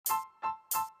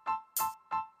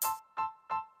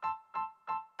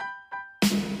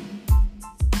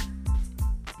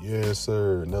Yes,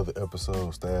 sir. Another episode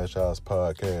of Stash House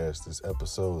Podcast. This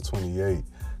episode 28.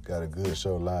 Got a good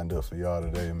show lined up for y'all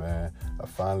today, man. I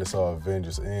finally saw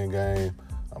Avengers Endgame.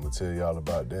 I'm going to tell y'all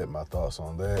about that, my thoughts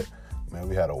on that. Man,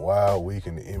 we had a wild week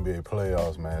in the NBA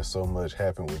playoffs, man. So much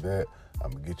happened with that.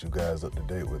 I'm going to get you guys up to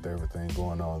date with everything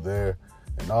going on there.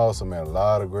 And also, man, a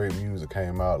lot of great music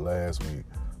came out last week.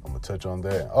 I'm going to touch on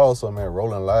that. Also, man,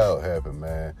 Rolling Loud happened,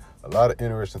 man. A lot of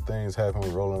interesting things happened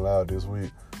with Rolling Loud this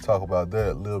week. Talk about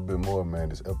that a little bit more, man.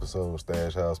 This episode of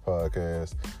Stash House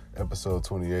Podcast, episode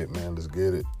 28, man. Let's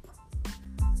get it.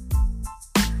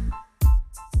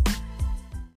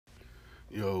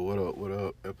 Yo, what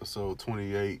up? Episode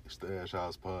 28, Stash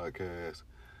House Podcast.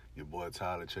 Your boy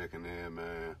Tyler checking in,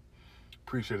 man.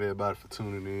 Appreciate everybody for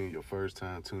tuning in. Your first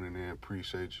time tuning in,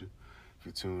 appreciate you. If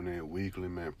you tune in weekly,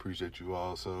 man, appreciate you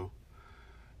also.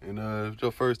 And if it's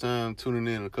your first time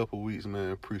tuning in a couple weeks, man,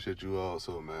 appreciate you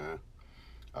also, man.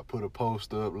 I put a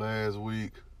post up last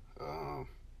week, a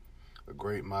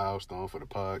great milestone for the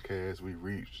podcast. We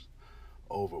reached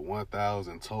over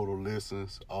 1,000 total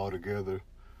listens altogether.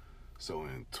 So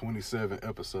in 27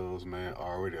 episodes, man,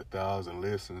 already 1,000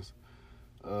 listens.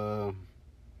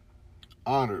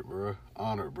 Honored, bro,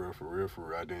 for real.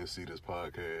 I didn't see this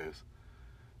podcast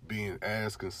being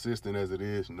as consistent as it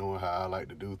is, knowing how I like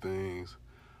to do things.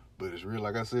 But it's real,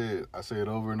 like I say it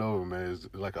over and over, man. It's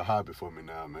like a hobby for me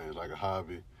now, man. It's like a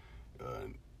hobby.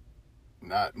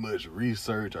 Not much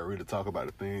research. I really talk about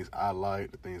the things I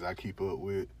like, the things I keep up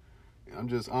with. And I'm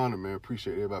just honored, man.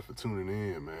 Appreciate everybody for tuning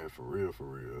in, man. For real.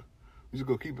 We just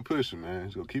gonna keep it pushing, man.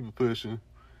 Just gonna keep it pushing.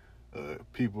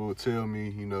 People tell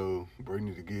me, bro, you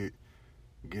need to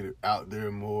get it out there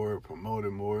more, promote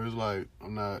it more. It's like,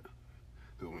 I'm not,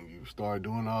 because when you start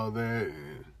doing all that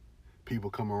and people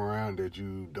come around that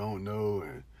you don't know,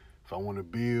 and if I want to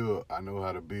build, I know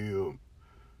how to build.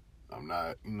 I'm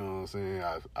not, you know what I'm saying?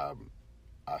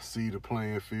 I see the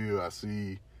playing field. I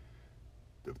see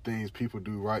the things people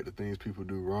do right, the things people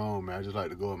do wrong, man. I just like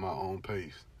to go at my own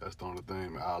pace. That's the only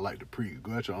thing, man. I like to preach.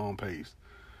 Go at your own pace.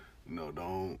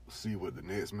 Don't see what the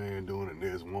next man doing, the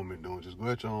next woman doing. Just go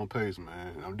at your own pace,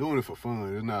 man. I'm doing it for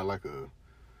fun. It's not like a,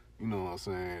 you know what I'm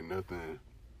saying, nothing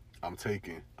I take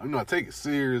it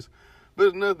serious, but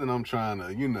it's nothing I'm trying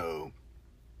to,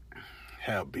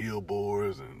 have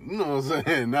billboards and, you know what I'm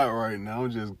saying? Not right now.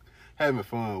 I'm just having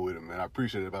fun with it, man. I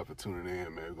appreciate everybody for tuning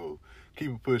in, man. Go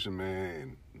keep it pushing,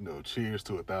 man. Cheers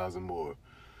to 1,000 more.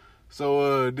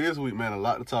 So this week, man, a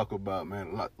lot to talk about, man.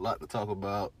 A lot to talk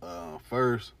about.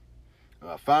 First,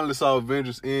 I finally saw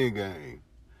Avengers Endgame.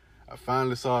 I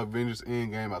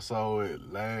saw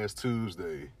it last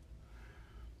Tuesday.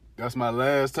 That's my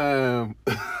last time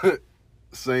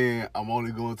saying I'm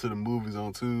only going to the movies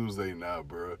on Tuesday now,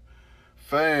 bro.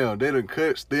 Fam, they done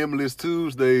cut Stimulus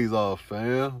Tuesdays off,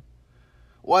 fam.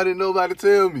 Why didn't nobody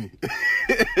tell me?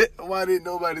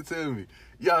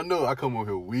 Y'all know I come on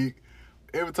here week.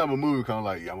 Every time a movie comes,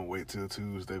 I'm going to wait till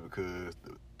Tuesday because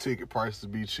the ticket prices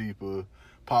be cheaper,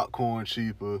 popcorn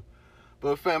cheaper.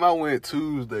 But, fam, I went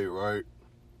Tuesday, right?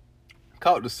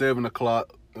 Caught the 7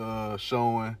 o'clock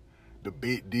showing, the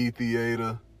Big D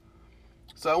Theater.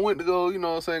 So I went to go,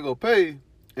 go pay.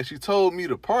 And she told me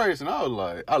the price, and I was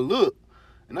like, I looked.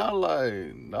 And I was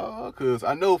like, nah, because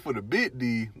I know for the Big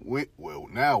D,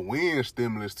 when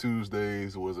Stimulus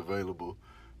Tuesdays was available,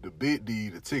 the Big D,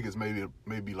 the tickets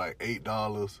maybe like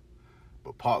 $8,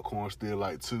 but popcorn still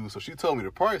like $2. So she told me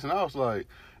the price, and I was like,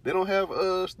 they don't have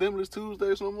Stimulus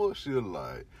Tuesdays no more? She was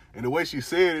like, and the way she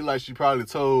said it, like she probably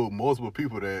told multiple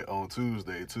people that on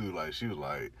Tuesday too. Like she was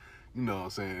like, you know what I'm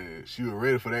saying, she was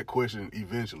ready for that question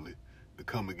eventually to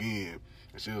come again.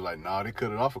 And she was like, nah, they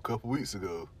cut it off a couple weeks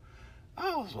ago.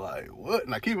 I was like, what?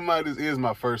 Now, keep in mind, this is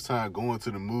my first time going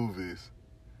to the movies.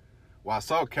 Well, I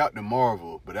saw Captain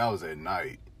Marvel, but that was at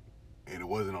night, and it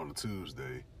wasn't on a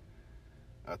Tuesday.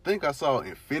 I think I saw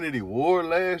Infinity War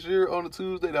last year on a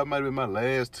Tuesday. That might have been my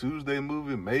last Tuesday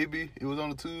movie. Maybe it was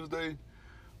on a Tuesday.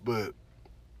 But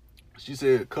she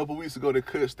said a couple weeks ago they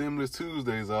cut Stimulus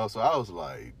Tuesdays off, so I was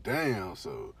like, damn.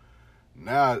 So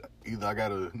now either I got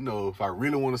to, if I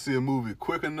really want to see a movie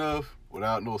quick enough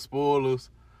without no spoilers,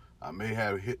 I may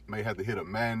have to hit a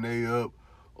matinee up,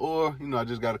 or I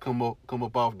just got to come up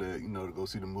off that, to go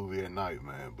see the movie at night,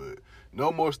 man. But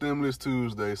no more Stimulus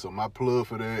Tuesday, so my plug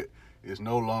for that is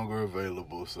no longer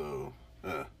available. So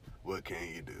what can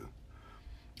you do?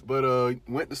 But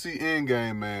went to see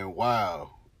Endgame, man.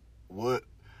 Wow, what?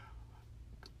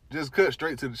 Just cut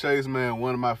straight to the chase, man.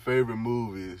 One of my favorite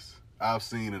movies I've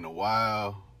seen in a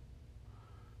while.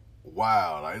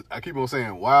 Wow, I keep on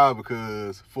saying wow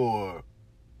because for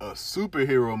a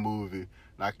superhero movie,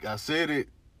 like I said it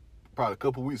probably a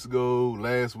couple weeks ago,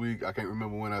 last week. I can't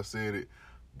remember when I said it.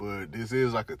 But this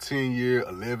is like a 10-year,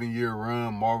 11-year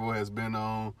run Marvel has been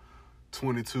on.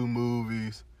 22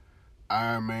 movies.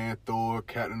 Iron Man, Thor,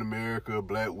 Captain America,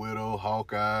 Black Widow,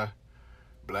 Hawkeye,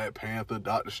 Black Panther,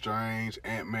 Doctor Strange,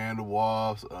 Ant-Man the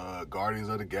Wasp, Guardians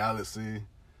of the Galaxy.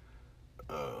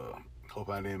 Hope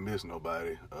I didn't miss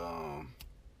nobody. I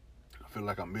feel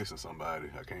like I'm missing somebody.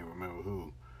 I can't remember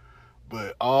who.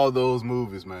 But all those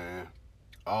movies, man.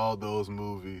 All those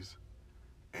movies.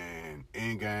 And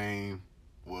Endgame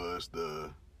was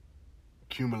the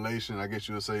accumulation, I guess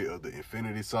you would say, of the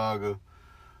Infinity Saga.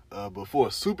 But for a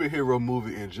superhero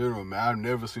movie in general, man, I've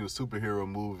never seen a superhero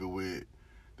movie with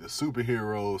the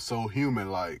superheroes so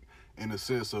human-like, in the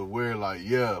sense of where, like,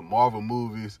 yeah, Marvel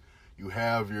movies, you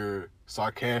have your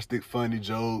sarcastic, funny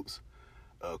jokes.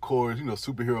 Of course, you know,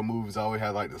 superhero movies always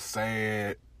have, like, the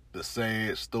sad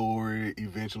story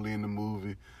eventually in the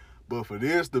movie. But for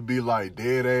this to be, like,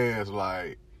 dead ass,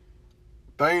 like,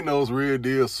 Thanos real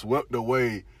deal swept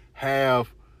away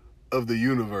half of the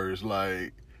universe.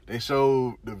 Like, they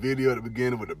showed the video at the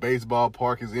beginning where the baseball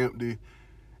park is empty.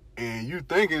 And you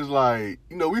think it's like,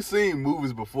 you know, we've seen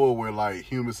movies before where, like,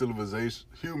 human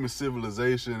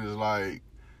civilization is, like,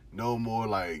 no more,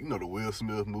 like, you know, the Will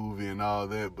Smith movie and all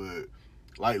that. But,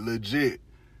 like, legit,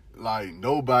 like,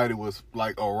 nobody was,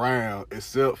 like, around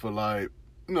except for, like,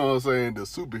 you know what I'm saying, the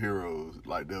superheroes,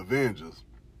 like the Avengers.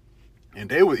 And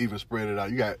they would even spread it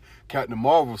out. You got Captain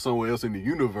Marvel somewhere else in the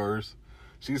universe.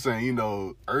 She's saying, you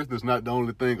know, Earth is not the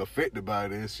only thing affected by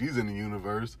this. She's in the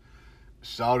universe.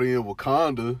 Shawty in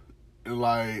Wakanda, and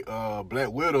like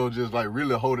Black Widow just like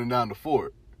really holding down the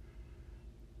fort.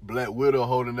 Black Widow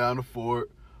holding down the fort.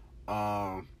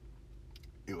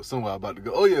 It was somewhere about to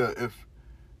go. Oh yeah, if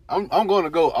I'm going to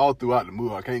go all throughout the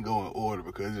movie. I can't go in order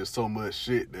because there's just so much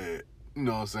shit that, you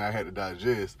know what I'm saying, I had to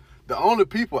digest. The only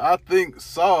people I think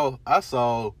I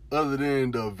saw other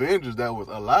than the Avengers that was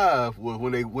alive was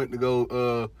when they went to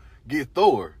go get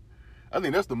Thor. I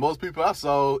think that's the most people I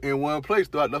saw in one place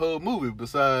throughout the whole movie,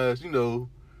 besides, you know,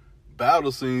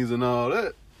 battle scenes and all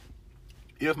that.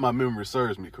 If my memory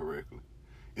serves me correctly.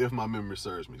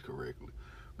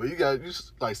 But you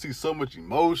like see so much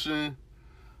emotion.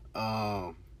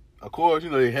 Of course, you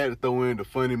know, they had to throw in the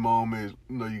funny moments.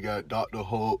 You know, you got Dr.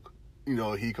 Hulk. You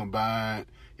know, he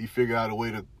figured out a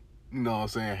way to, you know what I'm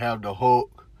saying, have the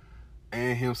Hulk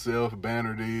and himself,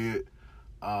 Banner did.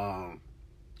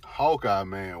 Hawkeye,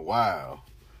 man, wow.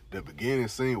 The beginning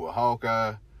scene with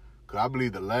Hawkeye, because I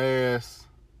believe the last,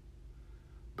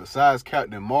 besides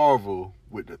Captain Marvel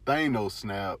with the Thanos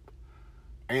snap,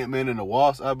 Ant-Man and the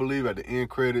Wasp, I believe, at the end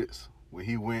credits, when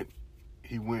he went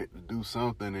to do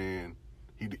something and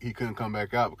he couldn't come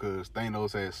back out because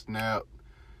Thanos had snapped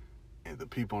and the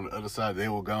people on the other side, they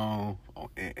were gone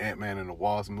in Ant-Man and the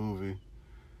Wasp movie.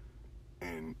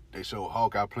 And they showed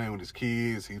Hawkeye playing with his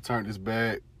kids. He turned his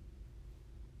back,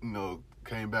 you know,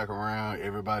 came back around,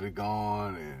 everybody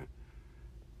gone, and,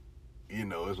 you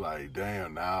know, it's like,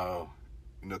 damn, now,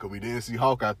 you know, because we didn't see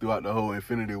Hawkeye throughout the whole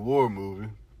Infinity War movie.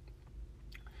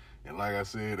 And like I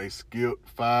said, they skipped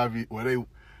 5 years. Well,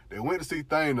 they went to see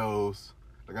Thanos.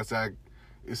 Like I said,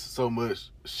 it's so much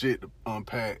shit to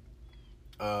unpack.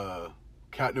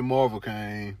 Captain Marvel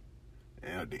came,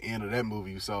 and at the end of that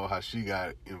movie, you saw how she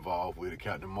got involved with it,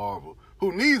 Captain Marvel,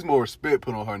 who needs more respect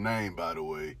put on her name, by the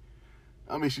way.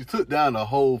 I mean, she took down the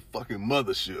whole fucking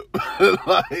mothership.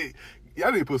 Like,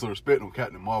 y'all need to put some respect on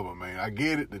Captain Marvel, man. I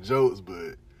get it, the jokes,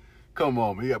 but come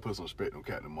on, man. You gotta put some respect on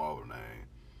Captain Marvel name.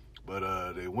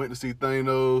 But they went to see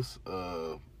Thanos.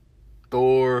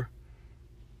 Thor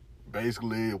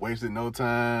basically wasted no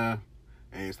time.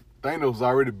 And Thanos was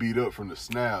already beat up from the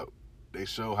snap. They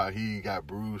show how he got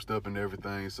bruised up and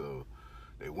everything. So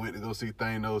they went to go see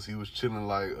Thanos. He was chilling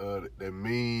like that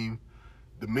meme.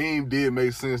 The meme did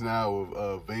make sense now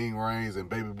with Ving Rhames and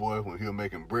Baby Boy when he was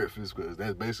making breakfast, because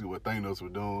that's basically what Thanos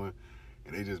was doing.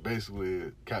 And they just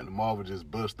basically, Captain Marvel just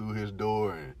bust through his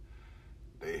door and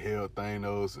they held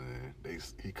Thanos, and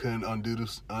he couldn't undo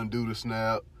the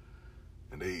snap.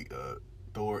 And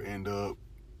Thor ended up,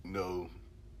 you know,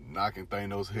 knocking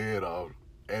Thanos' head off,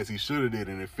 as he should have did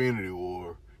in Infinity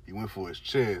War. He went for his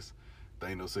chest.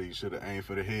 Thanos said he should have aimed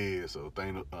for the head, so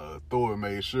Thor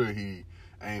made sure he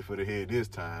aimed for the head this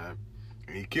time.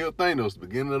 And he killed Thanos at the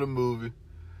beginning of the movie.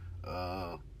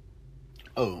 I'm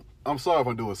sorry if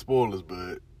I'm doing spoilers,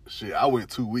 but shit, I went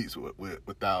 2 weeks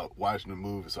without watching the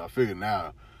movie, so I figured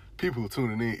now, people who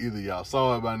tuning in, either y'all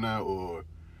saw it by now or,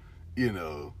 you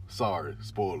know, sorry,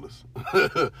 spoilers.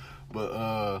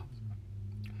 But,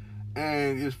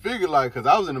 and it's figured, like, because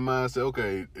I was in the mindset,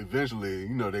 okay, eventually,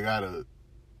 you know, they gotta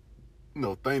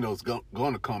Thanos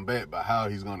going to come back, but how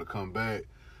he's going to come back.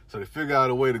 So they figure out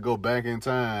a way to go back in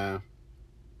time,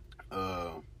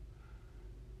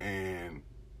 and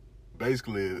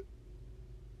basically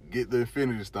get the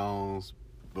Infinity Stones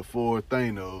before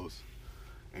Thanos,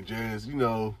 and just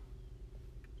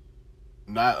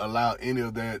not allow any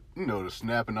of that, the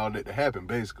snap and all that to happen,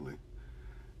 basically.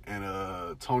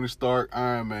 And Tony Stark,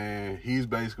 Iron Man, he's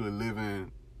basically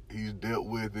living. He's dealt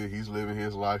with it. He's living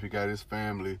his life. He got his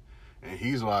family, and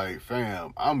he's like,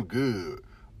 "Fam, I'm good.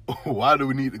 Why do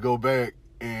we need to go back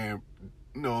and,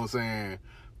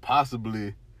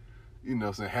 possibly,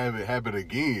 have it happen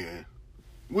again?"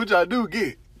 Which I do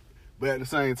get, but at the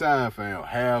same time, fam,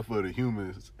 half of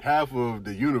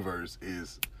the universe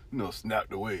is,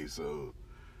 snapped away. So,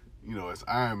 as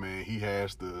Iron Man, he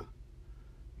has to,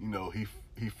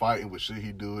 he fighting with should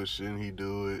he do it, shouldn't he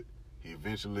do it. He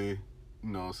eventually,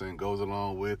 goes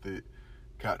along with it.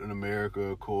 Captain America,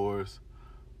 of course.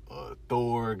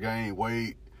 Thor gained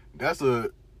weight. That's a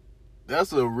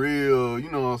real,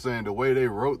 the way they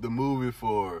wrote the movie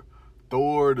for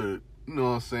Thor to,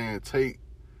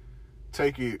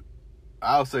 take it,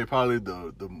 I'll say probably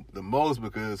the most,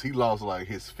 because he lost like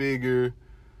his figure,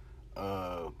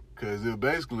 because it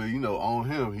basically, on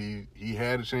him, he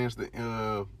had a chance to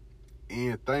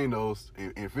end Thanos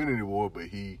in Infinity War, but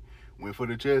he went for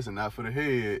the chest and not for the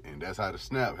head, and that's how the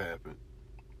snap happened.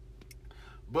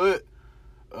 But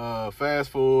fast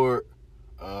forward,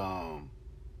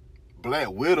 Black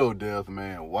Widow death,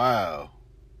 man, wow.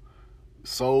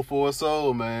 Soul for a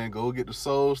soul, man. Go get the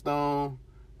Soul Stone.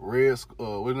 What's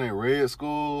his name? Red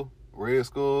Skull.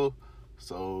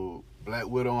 So Black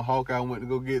Widow and Hawkeye went to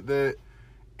go get that.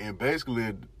 And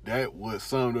basically that was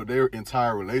summed up their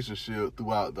entire relationship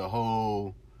throughout the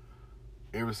whole,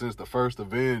 ever since the first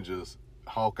Avengers,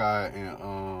 Hawkeye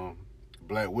and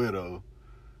Black Widow.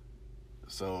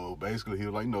 So basically he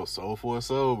was like, soul for a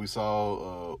soul. We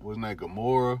saw, what's his name,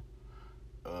 Gamora,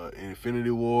 in Infinity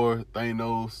War.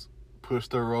 Thanos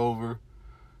pushed her over,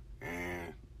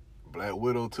 and Black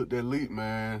Widow took that leap,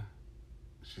 man.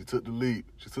 She took the leap.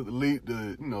 She took the leap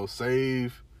to,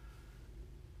 save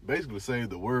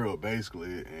the world,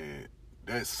 basically. And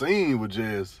that scene was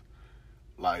just,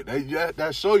 like,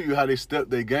 that show you how they stepped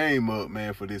their game up,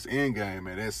 man, for this Endgame,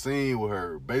 man. That scene with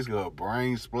her, basically her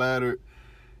brain splattered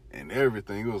and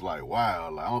everything. It was like,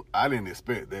 wow, like, I didn't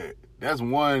expect that. That's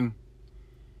one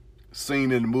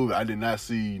scene in the movie I did not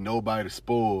see nobody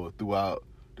spoil throughout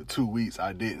the 2 weeks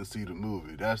I didn't see the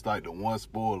movie. That's like the one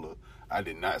spoiler I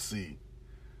did not see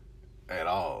at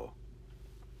all.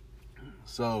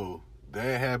 So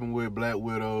that happened with Black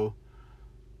Widow.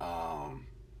 Let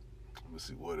me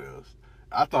see what else.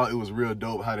 I thought it was real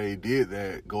dope how they did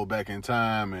that, go back in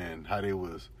time, and how they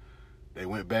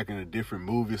went back into different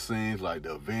movie scenes, like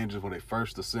the Avengers when they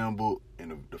first assembled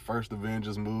in the first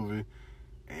Avengers movie,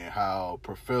 and how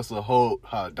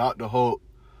Dr. Hulk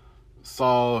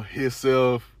saw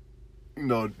himself,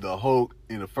 the Hulk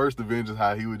in the first Avengers,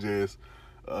 how he would just,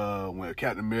 when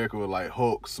Captain America was like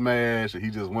Hulk smash, and he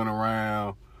just went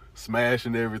around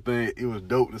smashing everything. It was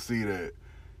dope to see that.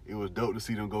 It was dope to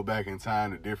see them go back in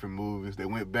time to different movies. They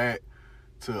went back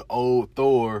to old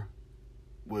Thor,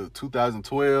 with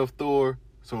 2012 Thor,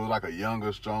 so it was like a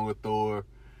younger, stronger Thor.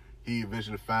 He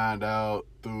eventually found out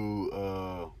through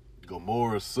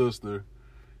Gamora's sister.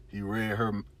 He read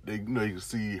her, you could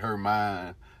see her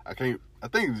mind.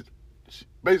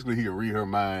 Basically he could read her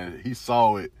mind. He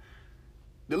saw it.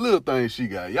 The little thing she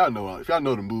got, y'all know, if y'all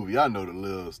know the movie, y'all know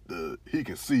he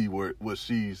can see what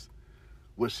she's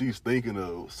thinking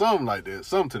of, something like that,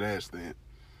 something to that extent.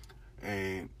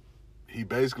 And he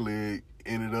basically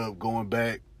ended up going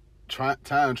back,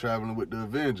 time traveling with the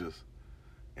Avengers.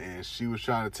 And she was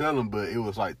trying to tell him, but it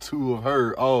was like two of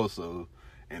her also.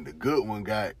 And the good one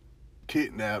got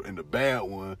kidnapped, and the bad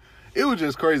one. It was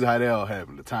just crazy how that all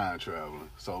happened, the time traveling.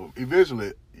 So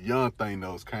eventually, young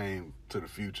Thanos came to the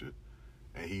future,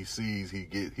 and he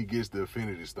gets the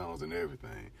Infinity Stones and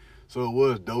everything. So it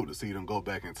was dope to see them go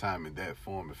back in time in that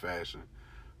form and fashion.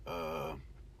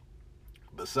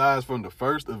 Besides from the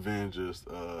first Avengers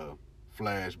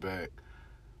flashback,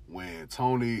 when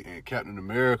Tony and Captain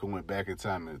America went back in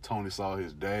time, and Tony saw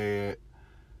his dad,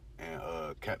 and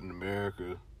Captain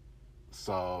America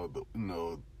saw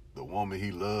the woman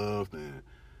he loved, and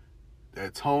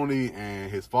that Tony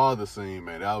and his father scene,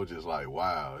 man, that was just like,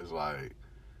 wow. It's like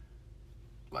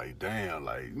damn,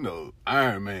 like,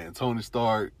 Iron Man, Tony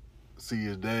Stark, see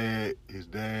his dad,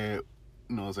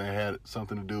 had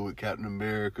something to do with Captain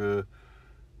America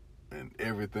and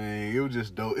everything. It was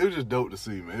just dope. It was just dope to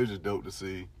see, man. It was just dope to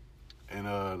see. And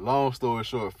long story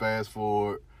short, fast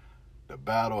forward, The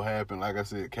battle happened. Like I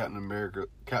said, Captain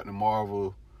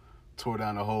Marvel tore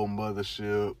down the whole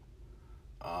mothership.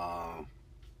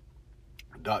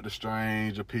 Doctor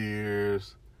Strange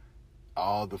appears.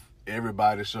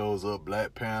 Everybody shows up.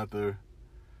 Black Panther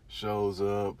shows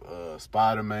up.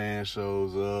 Spider-Man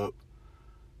shows up.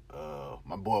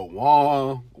 My boy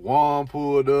Juan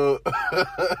pulled up.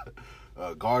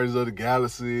 Guardians of the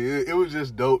Galaxy. It was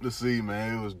just dope to see,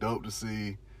 man. It was dope to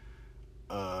see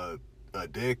a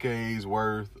decade's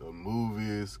worth of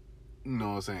movies, you know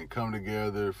what I'm saying, come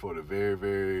together for the very,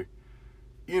 very,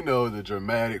 the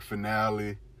dramatic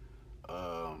finale.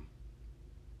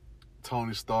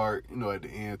 Tony Stark, at the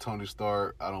end, Tony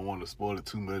Stark, I don't want to spoil it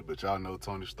too much, but y'all know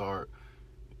Tony Stark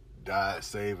died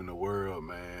saving the world,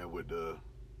 man, with the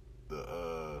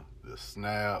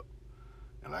snap.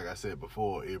 And like I said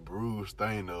before, it bruised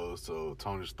Thanos, so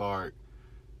Tony Stark,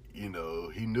 he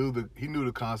knew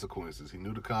the consequences. He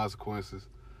knew the consequences.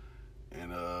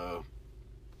 And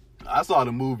I saw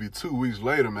the movie 2 weeks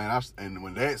later, man. And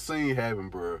when that scene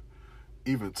happened, bro,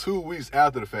 even 2 weeks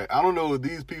after the fact, I don't know if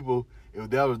these people, if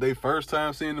that was their first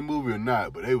time seeing the movie or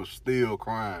not, but they was still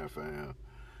crying, fam.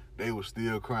 They was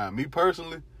still crying. Me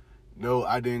personally, no,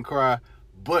 I didn't cry.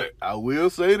 But I will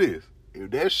say this.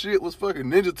 If that shit was fucking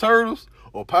Ninja Turtles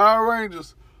or Power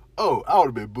Rangers, oh, I would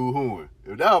have been boo-hooing.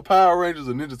 If that was Power Rangers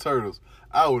or Ninja Turtles,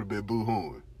 I would have been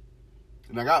boo-hooing.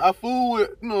 And like, I fool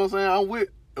with, you know what I'm saying, I'm with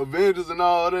Avengers and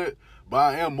all that, but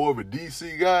I am more of a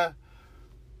DC guy.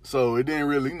 So it didn't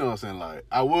really, you know what I'm saying, like,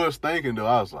 I was thinking, though,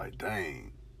 I was like,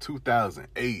 dang,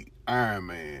 2008, Iron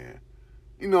Man.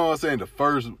 You know what I'm saying, the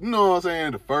first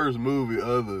movie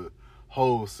of the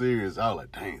whole series, I was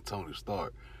like, dang, Tony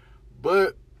Stark.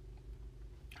 But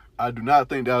I do not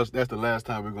think that's the last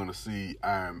time we're going to see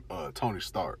Tony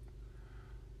Stark.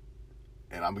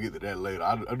 And I'm going to get to that later.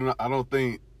 I don't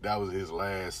think that was his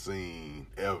last scene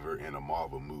ever in a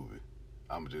Marvel movie.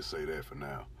 I'm going to just say that for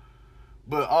now.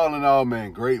 But all in all,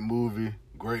 man, great movie.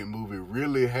 Great movie.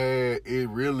 Really,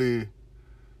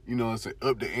 you know, it's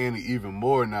up the ante even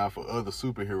more now for other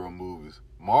superhero movies.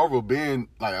 Marvel been,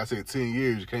 like I said, 10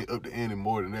 years. You can't up the ante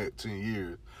more than that, 10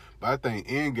 years. But I think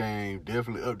Endgame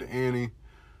definitely up the ante.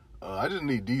 I just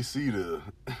need DC to,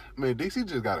 man, DC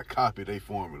just got to copy their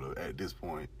formula at this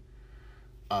point.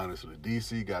 Honestly,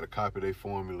 DC got to copy their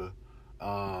formula.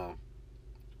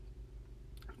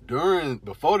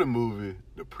 Before the movie,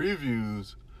 the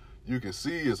previews, you can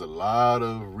see is a lot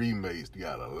of remakes. You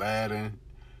got Aladdin,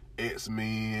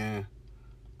 X-Men,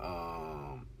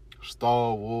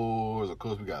 Star Wars. Of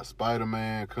course, we got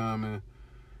Spider-Man coming.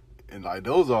 And, like,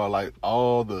 those are, like,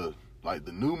 all the, like,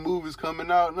 the new movies coming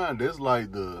out now. That's,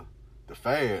 like, the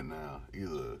fad now.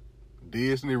 Either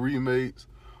Disney remakes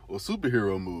or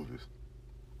superhero movies.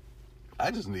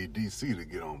 I just need DC to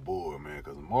get on board, man,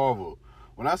 because Marvel,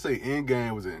 when I say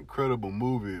Endgame was an incredible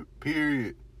movie,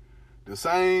 period, the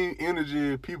same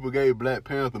energy people gave Black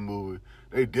Panther movie,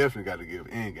 they definitely got to give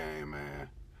Endgame,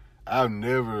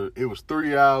 man. It was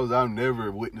 3 hours, I've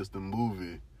never witnessed a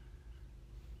movie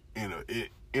in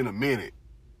a minute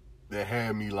that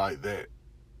had me like that.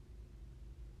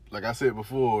 Like I said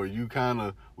before, you kind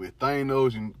of, with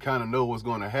Thanos, you kind of know what's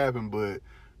going to happen, but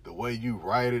the way you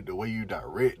write it, the way you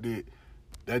direct it,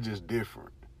 that's just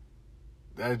different.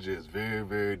 That's just very,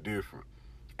 very different.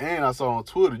 And I saw on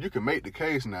Twitter, you can make the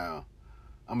case now.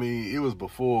 I mean, it was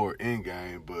before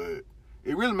Endgame, but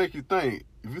it really make you think.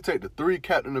 If you take the 3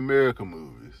 Captain America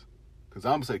movies, because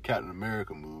I'm going to say Captain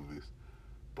America movies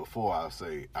before I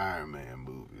say Iron Man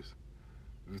movies.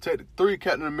 If you take the 3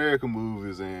 Captain America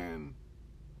movies and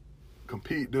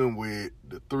compete them with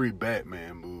the 3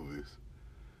 Batman movies,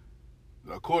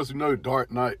 of course, you know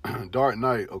Dark Knight,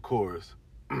 of course.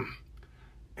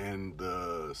 And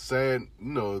the sad,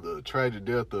 the tragic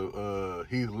death of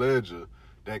Heath Ledger,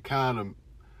 it kind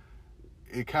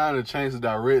of changed the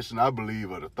direction, I believe,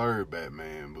 of the 3rd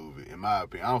Batman movie, in my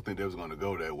opinion. I don't think they was going to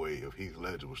go that way if Heath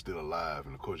Ledger was still alive.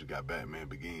 And, of course, you got Batman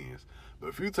Begins. But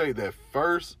if you take that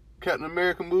first Captain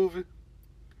America movie,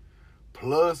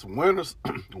 plus Winter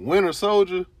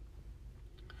Soldier,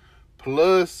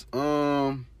 plus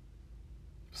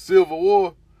Civil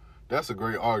War, that's a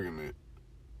great argument.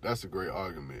 That's a great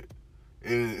argument.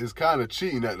 It's kind of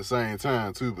cheating at the same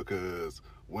time, too, because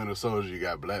Winter Soldier, you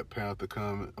got Black Panther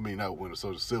coming. I mean, not Winter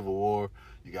Soldier, Civil War.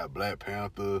 You got Black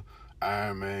Panther,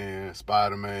 Iron Man,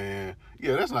 Spider-Man.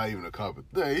 Yeah, that's not even a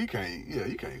competition. You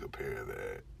can't compare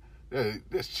that.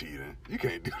 That's cheating. You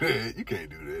can't do that. You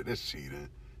can't do that. That's cheating.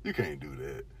 You can't do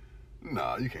that.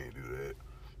 Nah, you can't do that.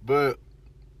 But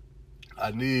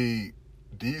I need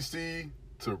DC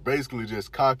to basically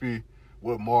just copy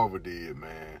what Marvel did,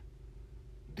 man.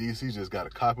 DC just got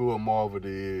to copy what Marvel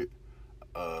did.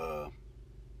 Uh,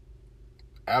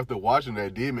 After watching that,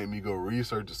 it did make me go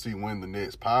research to see when the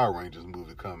next Power Rangers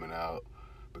movie coming out,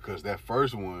 because that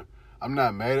first one, I'm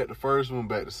not mad at the first one,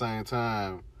 but at the same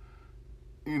time,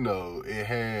 you know,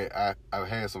 I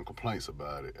had some complaints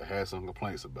about it.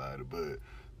 But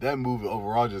that movie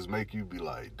overall just make you be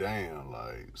like, damn,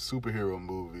 like superhero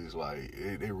movies, like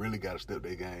they really got to step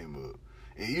their game up.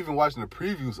 And even watching the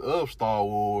previews of Star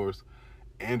Wars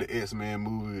and the X-Men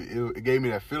movie, it gave me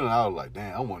that feeling. I was like,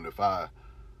 damn, I wonder if I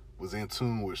was in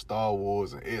tune with Star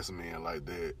Wars and X-Men like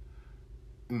that.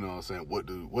 You know what I'm saying? What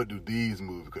do these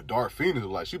movies? Because Dark Phoenix,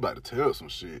 like, she about to tell some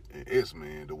shit in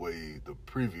X-Men the way the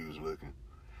previews looking.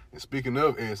 And speaking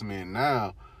of X-Men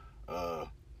now, the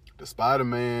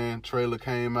Spider-Man trailer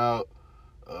came out,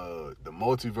 the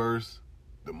multiverse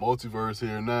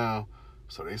here now.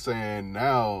 So they saying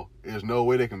now there's no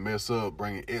way they can mess up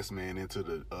bringing X-Men into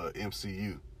the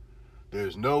MCU.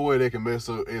 There's no way they can mess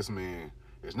up X-Men.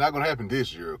 It's not going to happen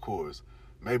this year, of course.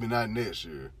 Maybe not next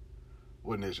year.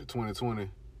 What next year, 2020?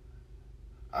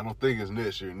 I don't think it's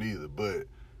next year neither, but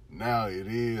now it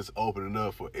is opening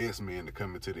up for X-Men to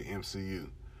come into the MCU.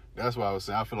 That's why I was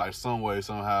saying, I feel like some way,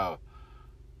 somehow,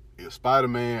 if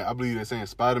Spider-Man, I believe they're saying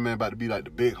Spider-Man about to be like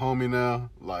the big homie now.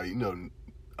 Like, you know,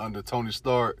 under Tony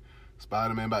Stark,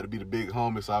 Spider-Man about to be the big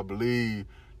homie. So I believe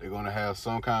they're going to have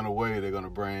some kind of way they're going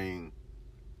to bring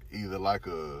either like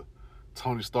a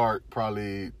Tony Stark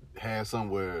probably has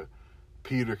somewhere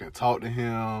Peter can talk to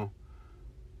him.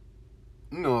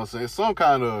 You know what I'm saying? Some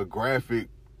kind of graphic,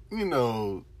 you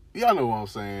know, y'all know what I'm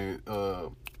saying.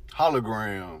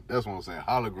 Hologram. That's what I'm saying.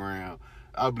 Hologram.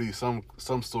 I believe some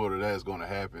sort of that's going to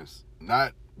happen.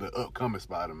 Not the upcoming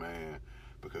Spider-Man,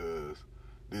 because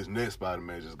this next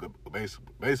Spider-Man just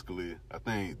basically, I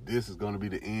think this is going to be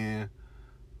the end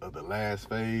of the last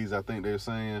phase. I think they're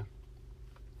saying,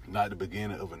 not the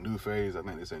beginning of a new phase. I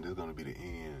think they're saying this is going to be the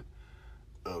end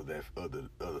of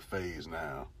the phase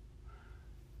now.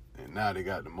 And now they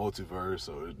got the multiverse,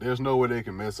 so there's no way they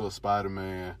can mess up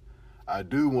Spider-Man. I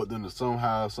do want them to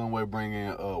somehow, some way bring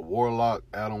in Warlock,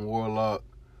 Adam Warlock.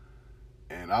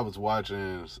 And I was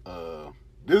watching,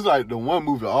 this is like the one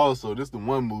movie also, this is the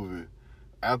one movie,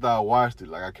 after I watched it,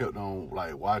 like I kept on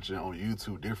like watching on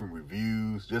YouTube different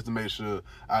reviews just to make sure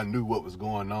I knew what was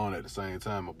going on at the same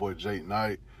time. My boy Jake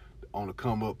Knight on the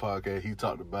Come Up podcast, he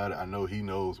talked about it. I know he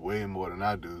knows way more than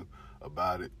I do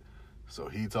about it. So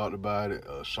he talked about it.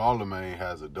 Charlemagne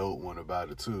has a dope one about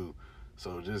it too.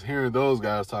 So just hearing those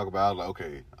guys talk about it, I was like,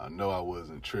 okay, I know I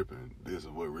wasn't tripping. This is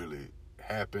what really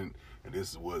happened, and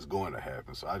this is what's going to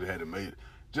happen. So I just had to make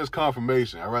just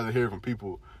confirmation. I'd rather hear from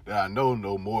people that I know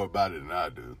more about it than I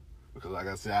do. Because like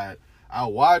I said, I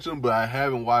watch them, but I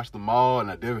haven't watched them all, and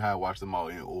I definitely haven't watched them all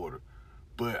in order.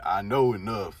 But I know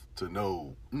enough to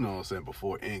know, you know what I'm saying,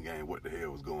 before Endgame what the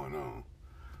hell was going on.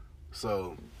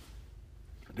 So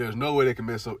there's no way they can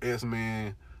mess up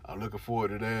X-Men. I'm looking forward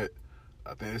to that.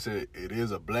 I think they said it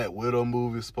is a Black Widow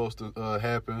movie supposed to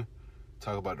happen.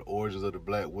 Talk about the origins of the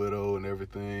Black Widow and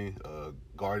everything.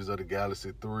 Guardians of the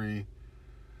Galaxy 3.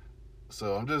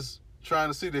 So I'm just trying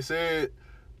to see. They said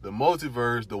the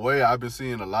multiverse, the way I've been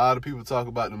seeing a lot of people talk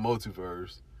about the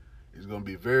multiverse, is going to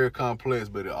be very complex,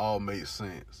 but it all makes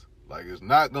sense. Like, it's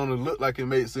not going to look like it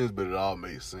makes sense, but it all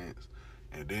makes sense.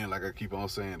 And then, like I keep on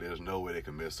saying, there's no way they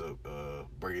can mess up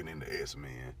bringing in the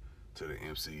X-Men to the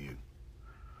MCU.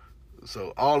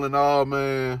 So, all in all,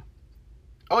 man.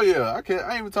 Oh, yeah, I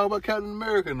ain't even talk about Captain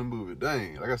America in the movie.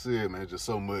 Dang. Like I said, man, just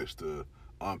so much to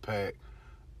unpack.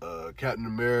 Captain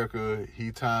America,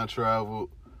 he time traveled.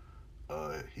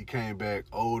 He came back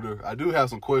older. I do have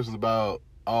some questions about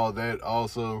all that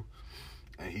also.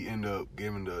 And he ended up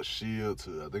giving the shield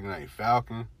to, I think his name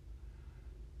Falcon.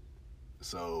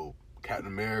 So Captain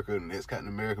America, the next Captain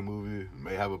America movie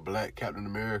may have a black Captain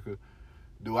America.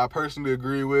 Do I personally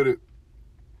agree with it?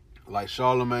 Like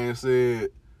Charlemagne said,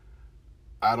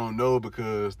 I don't know,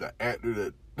 because the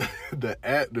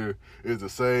actor is the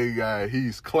same guy.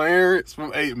 He's Clarence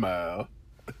from 8 Mile.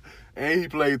 And he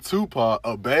played Tupac,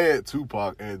 a bad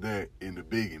Tupac at that, in the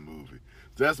Biggie movie.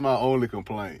 That's my only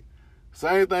complaint.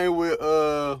 Same thing with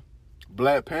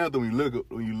Black Panther. When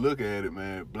you look at it,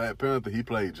 man, Black Panther, he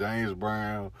played James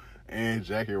Brown and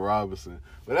Jackie Robinson.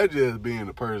 But that just being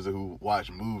the person who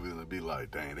watch movies and be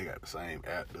like, dang, they got the same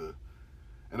actor.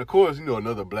 And of course, you know,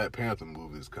 another Black Panther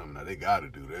movie is coming out. They got to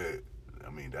do that. I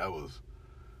mean, that was,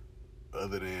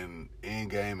 other than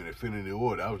Endgame and Infinity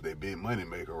War, that was their big money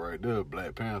maker right there,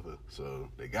 Black Panther. So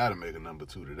they got to make a number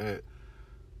 2 to that.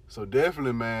 So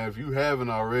definitely, man, if you haven't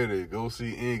already, go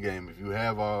see Endgame. If you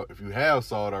have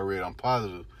saw it already, I'm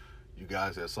positive you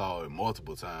guys have saw it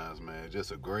multiple times, man.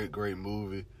 Just a great, great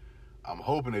movie. I'm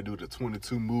hoping they do the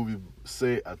 22 movie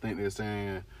set. I think they're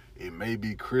saying it may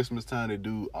be Christmas time to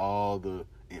do all the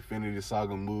Infinity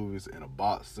Saga movies in a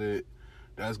box set.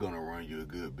 That's going to run you a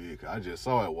good bit. I just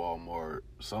saw at Walmart,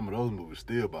 some of those movies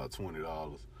still about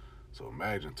 $20. So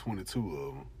imagine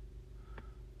 22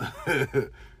 of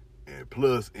them. And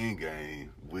plus Endgame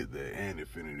with the and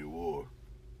Infinity War.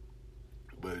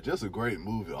 But just a great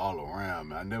movie all around,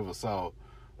 man. I never saw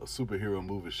a superhero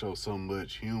movie show so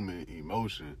much human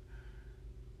emotion.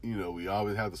 You know, we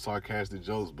always have the sarcastic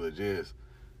jokes, but just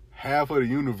half of the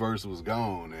universe was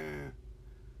gone, and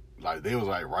like they was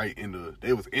like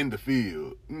they was in the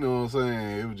field. You know what I'm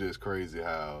saying? It was just crazy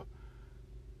how,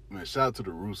 man, shout out to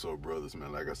the Russo brothers,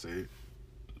 man. Like I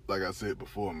said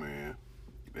before, man,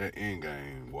 that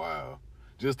Endgame, wow.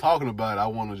 Just talking about it, I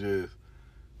want to just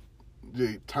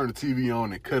turn the TV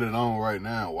on and cut it on right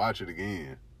now and watch it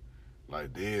again.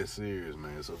 Like, dead serious,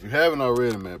 man. So if you haven't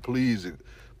already, man, please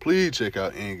check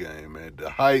out Endgame, man. The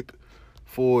hype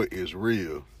for it is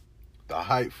real. The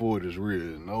hype for it is real.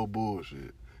 There's no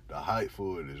bullshit. The hype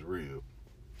for it is real.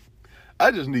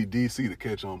 I just need DC to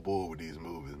catch on board with these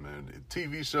movies, man. The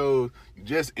TV shows, you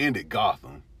just ended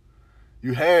Gotham.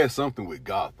 You had something with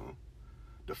Gotham.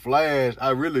 The Flash,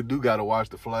 I really do got to watch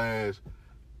The Flash.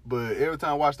 But every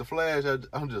time I watch The Flash,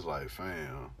 I'm just like,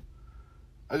 fam,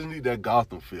 I just need that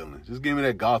Gotham feeling. Just give me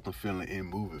that Gotham feeling in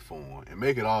movie form and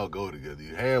make it all go together.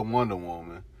 You had Wonder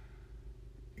Woman.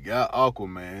 You got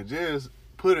Aquaman. Just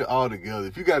put it all together.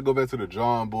 If you got to go back to the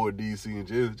drawing board, DC,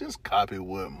 and just copy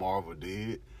what Marvel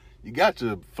did. You got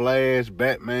your Flash,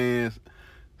 Batman,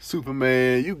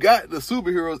 Superman. You got the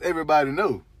superheroes everybody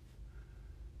know.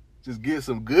 Just get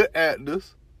some good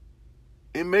actors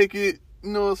and make it,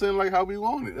 you know what I'm saying, like how we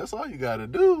want it. That's all you got to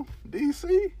do,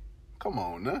 DC. Come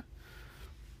on now.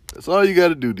 That's all you got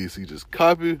to do, DC. Just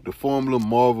copy the formula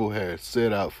Marvel has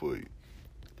set out for you.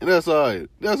 And that's all right.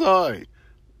 That's all right.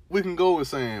 We can go with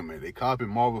saying, man, they copied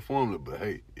Marvel formula, but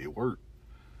hey, it worked.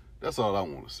 That's all I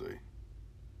want to say.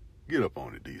 Get up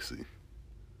on it, DC.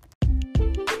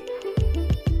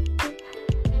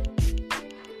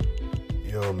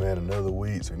 Yo, man, another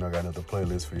week. So, I got another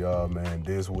playlist for y'all, man.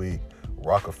 This week,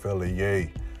 Rockefeller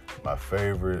Yay. My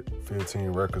favorite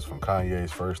 15 records from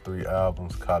Kanye's first 3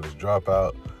 albums, College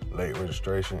Dropout, Late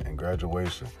Registration, and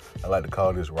Graduation. I like to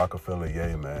call this Rockefeller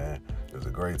Yay, man. It was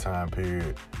a great time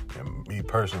period. And me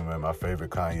personally, man, my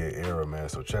favorite Kanye era, man.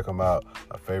 So check him out.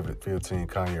 My favorite 15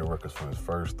 Kanye records from his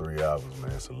first 3 albums,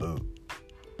 man. Salute.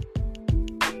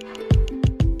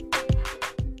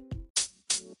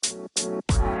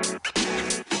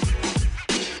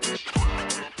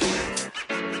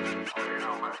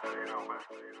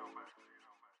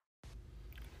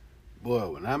 Boy,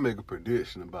 when I make a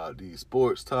prediction about these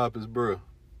sports topics, bro,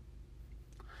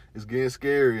 it's getting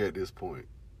scary at this point.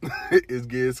 It's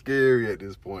getting scary at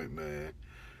this point, man.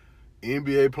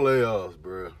 NBA playoffs,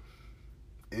 bro.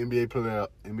 NBA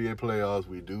playoffs,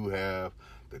 we do have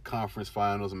the conference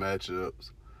finals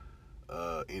matchups.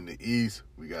 In the East,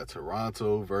 we got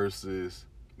Toronto versus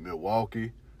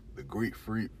Milwaukee, the Greek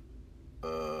Freak,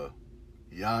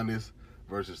 Giannis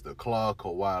versus the Claw,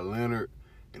 Kawhi Leonard.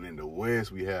 And in the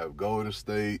West, we have Golden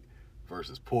State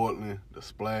versus Portland, the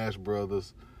Splash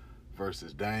Brothers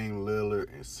versus Dame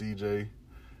Lillard and CJ.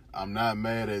 I'm not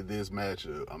mad at this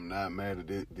matchup. I'm not mad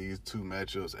at these two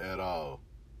matchups at all.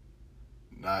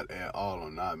 Not at all.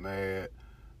 I'm not mad.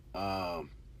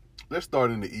 Let's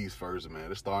start in the East first, man.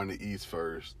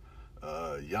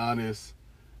 Giannis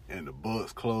and the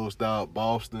Bucks closed out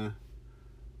Boston.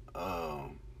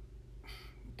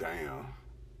 Damn.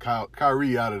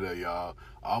 Kyrie out of there, y'all.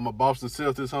 All my Boston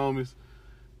Celtics homies,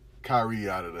 Kyrie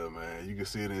out of there, man. You can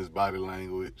see it in his body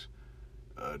language.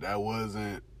 That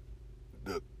wasn't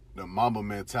the Mamba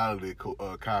mentality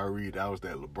Kyrie. That was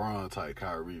that LeBron-type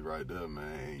Kyrie right there,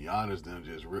 man. And Giannis then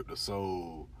just ripped the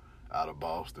soul out of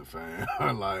Boston, fam.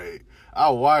 Like, I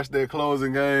watched that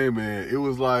closing game, and it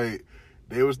was like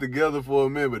they was together for a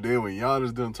minute, but then when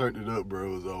Giannis done turned it up, bro,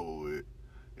 it was over with.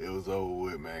 It was over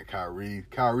with, man.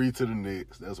 Kyrie to the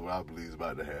Knicks. That's what I believe is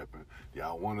about to happen.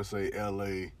 Y'all want to say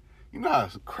L.A. You know how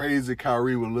crazy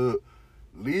Kyrie would look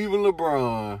leaving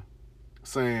LeBron,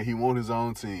 saying he want his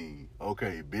own team.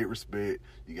 Okay, big respect.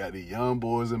 You got the young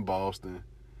boys in Boston.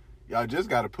 Y'all just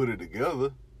got to put it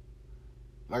together.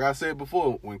 Like I said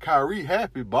before, when Kyrie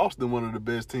happy, Boston one of the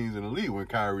best teams in the league when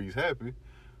Kyrie's happy.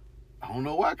 I don't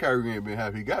know why Kyrie ain't been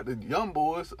happy. He got the young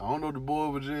boys. I don't know if the boy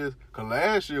was just... Because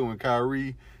last year when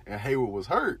Kyrie and Hayward was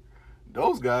hurt,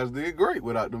 those guys did great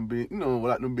without them being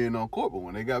on court. But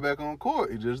when they got back on court,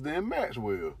 it just didn't match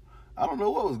well. I don't know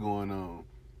what was going on.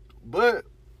 But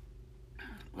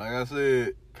like I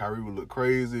said, Kyrie would look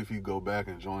crazy if he go back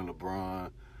and join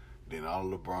LeBron. Then all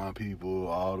the LeBron people,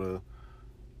 all the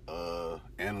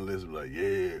analysts be like,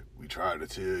 yeah, we tried to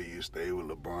tell you, stay with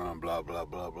LeBron, blah, blah,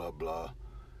 blah, blah, blah,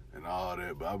 and all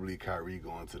that. But I believe Kyrie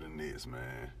going to the Nets,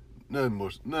 man.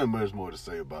 Nothing much more to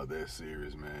say about that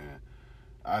series, man.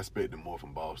 I expected more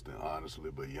from Boston,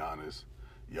 honestly, but Giannis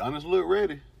looked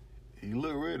ready. He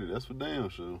looked ready. That's for damn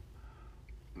sure.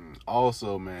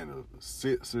 Also, man, the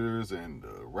Sixers and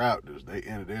the Raptors, they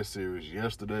ended their series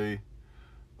yesterday.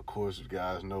 Of course, you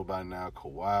guys know by now,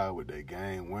 Kawhi with that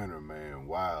game winner, man.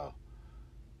 Wow.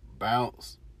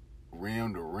 Bounce,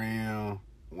 rim to rim,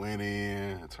 went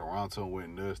in. Toronto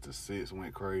went nuts. The Six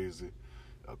went crazy.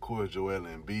 Of course, Joel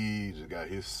Embiid just got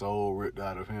his soul ripped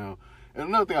out of him. And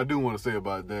another thing I do want to say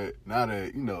about that, now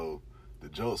that, the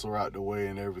jokes are out the way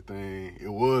and everything, it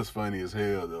was funny as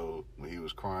hell, though, when he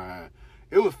was crying.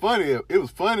 It was funny. It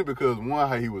was funny because, one,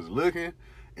 how he was looking,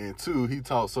 and two, he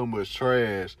talked so much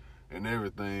trash and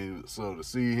everything. So to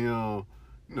see him,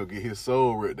 get his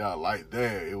soul ripped out like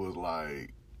that, it was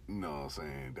like, you know what I'm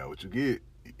saying, that what you get.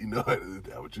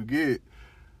 That what you get.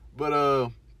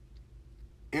 But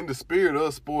in the spirit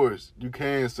of sports, you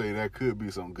can say that could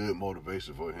be some good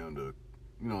motivation for him to,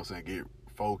 get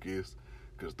focused.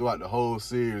 Because throughout the whole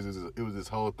series, it was this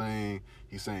whole thing.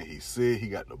 He's saying he's sick. He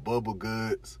got the bubble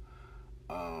guts.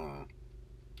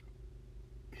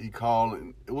 He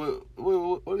calling, what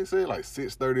did he say, like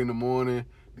 6:30 in the morning,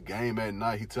 the game at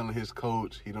night, he telling his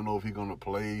coach he don't know if he's going to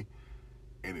play,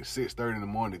 and it's 6:30 in the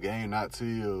morning, the game not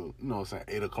till,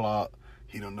 8 o'clock,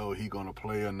 he don't know if he's going to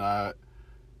play or not.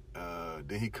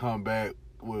 Then he come back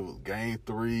with game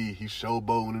 3, he's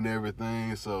showboating and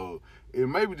everything, so it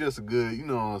may be just a good, hit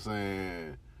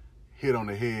on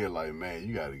the head, like, man,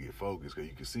 you got to get focused, because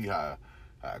you can see how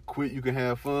quick you can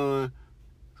have fun,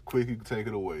 quick you can take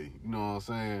it away. You know what I'm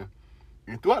saying?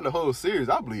 And throughout the whole series,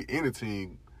 I believe any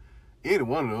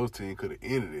one of those teams could have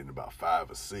ended it in about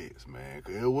 5 or 6, man.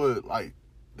 Because it was like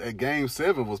that game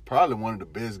 7 was probably one of the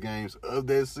best games of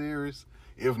that series,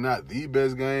 if not the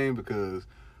best game, because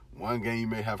one game you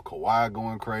may have Kawhi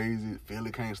going crazy,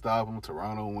 Philly can't stop him,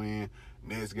 Toronto win.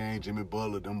 Next game, Jimmy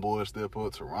Butler, them boys step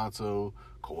up, Toronto,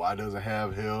 Kawhi doesn't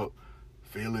have help,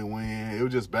 Philly win. It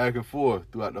was just back and forth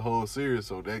throughout the whole series.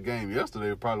 So that game yesterday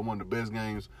was probably one of the best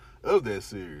games of that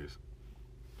series.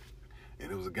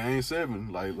 And it was a game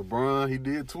 7. Like LeBron, he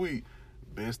did tweet,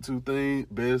 best two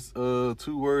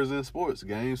words in sports.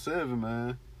 Game 7,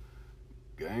 man.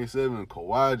 Game 7,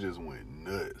 Kawhi just went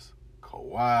nuts.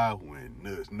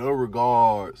 No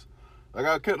regards. Like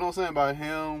I kept on saying about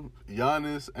him,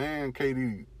 Giannis, and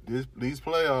KD, these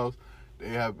playoffs, they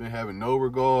have been having no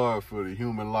regard for the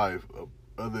human life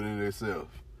other than themselves.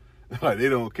 Like, they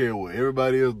don't care what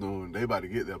everybody else doing. They about to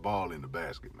get that ball in the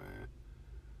basket, man.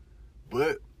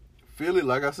 But Philly,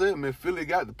 like I said, man, Philly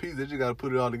got the piece. They just got to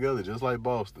put it all together, just like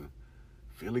Boston.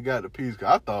 Philly got the piece.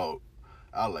 Cause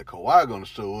I was like, Kawhi going to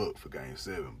show up for Game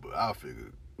 7, but I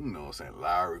figured,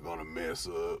 Lowry going to mess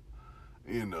up,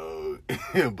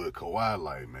 But Kawhi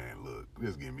like, man, look,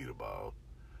 just give me the ball.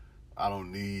 I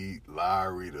don't need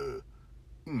Lowry to,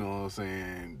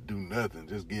 do nothing.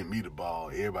 Just give me the ball.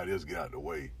 Everybody else get out the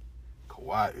way.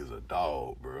 Kawhi is a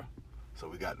dog, bro. So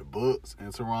we got the Bucks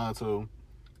in Toronto,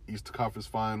 Eastern Conference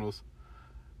Finals.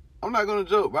 I'm not going to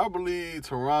joke, but I believe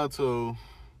Toronto,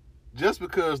 just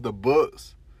because the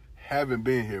Bucks haven't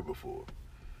been here before.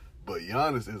 But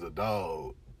Giannis is a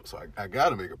dog. So I got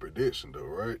to make a prediction, though,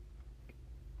 right?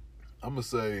 I'm going to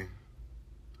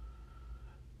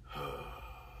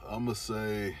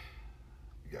say,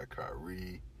 you got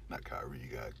Kyrie, not Kyrie, you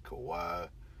got Kawhi,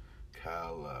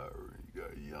 Kyle Lowry, you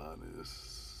got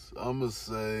Giannis. I'm gonna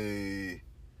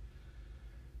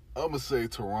say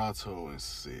Toronto in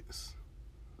 6.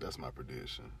 That's my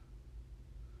prediction.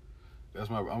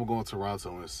 I'm going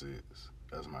Toronto in 6.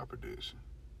 That's my prediction.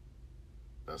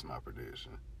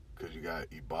 Cause you got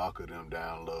Ibaka them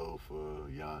down low for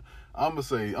Giannis. I'm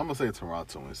gonna say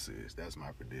Toronto in 6. That's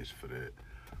my prediction for that.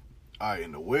 All right,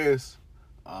 in the West,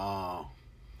 I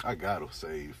gotta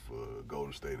say for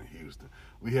Golden State and Houston.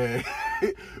 We had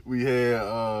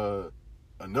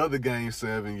another Game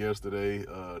 7 yesterday.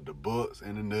 The Bucks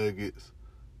and the Nuggets,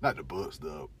 not the Bucks,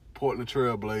 the Portland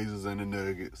Trail Blazers and the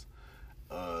Nuggets.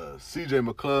 C.J.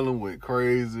 McCollum went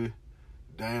crazy.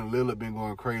 Dan Lillard been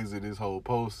going crazy this whole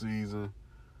postseason.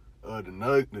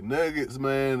 The Nuggets,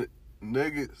 man,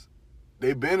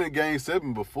 they've been in Game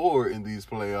 7 before in these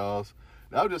playoffs.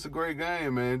 That was just a great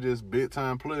game, man. Just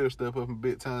big-time players step up in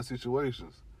big-time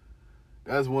situations.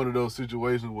 That's one of those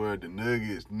situations where the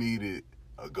Nuggets needed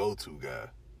a go-to guy.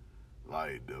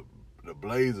 Like, the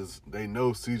Blazers, they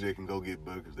know CJ can go get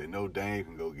buckets. They know Dame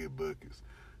can go get buckets.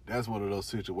 That's one of those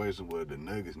situations where the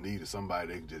Nuggets needed somebody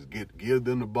that can just give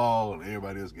them the ball and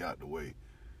everybody else get out the way.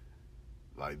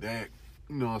 Like that,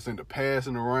 you know what I'm saying, the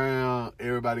passing around,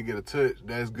 everybody get a touch,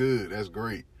 that's good, that's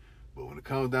great. But when it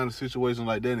comes down to situations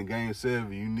like that in Game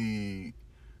 7, you need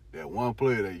that one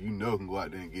player that you know can go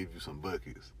out there and give you some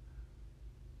buckets.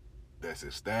 That's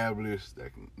established,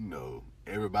 that can, you know,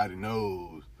 everybody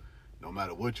knows, no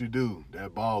matter what you do,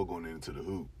 that ball going into the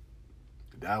hoop.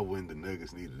 That when the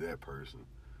Nuggets needed that person.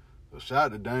 So shout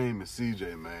out to Dame and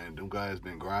CJ, man. Them guys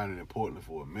been grinding in Portland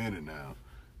for a minute now.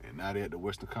 And now they're at the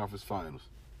Western Conference Finals.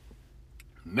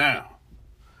 Now,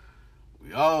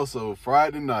 we also,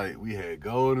 Friday night, we had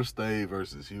Golden State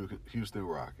versus Houston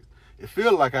Rockets. It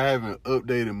feels like I haven't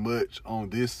updated much on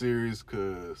this series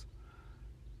because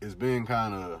it's been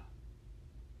kind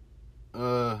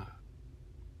of,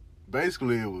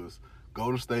 basically it was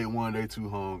Golden State won their 2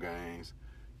 home games.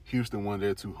 Houston won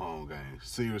their 2 home games.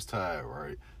 Series tied,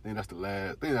 right? I think that's the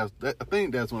last. I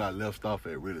think that's when I left off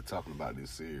at really talking about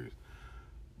this series.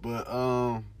 But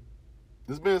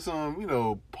there's been some, you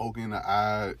know, poking the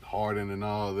eye, Harden and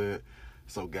all that.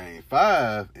 So Game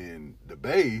 5 in the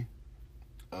Bay,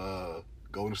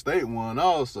 Golden State won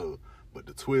also. But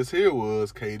the twist here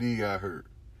was KD got hurt.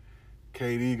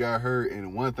 KD got hurt,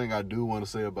 and one thing I do want to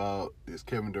say about this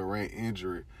Kevin Durant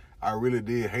injury, I really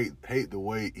did hate the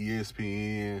way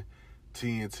ESPN,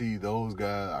 TNT, those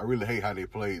guys, I really hate how they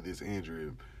played this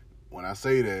injury. When I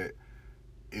say that,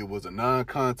 it was a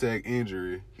non-contact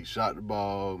injury. He shot the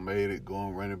ball, made it,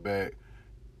 going running back,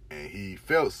 and he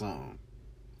felt something.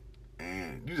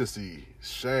 And you just see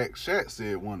Shaq. Shaq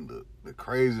said one of the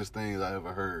craziest things I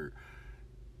ever heard.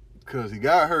 Because he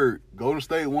got hurt. Golden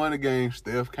State won the game.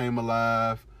 Steph came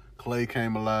alive. Clay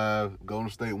came alive.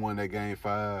 Golden State won that Game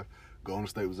 5. Golden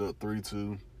State was up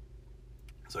 3-2.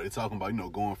 So they're talking about, you know,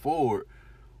 going forward,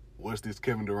 what's this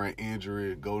Kevin Durant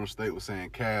injury? Golden State was saying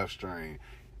calf strain.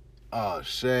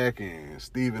 Shaq and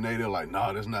Stephen A, they're like,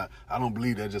 no, that's not. I don't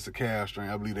believe that's just a calf strain.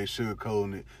 I believe they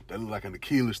sugarcoating it. That looked like an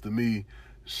Achilles to me.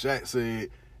 Shaq said,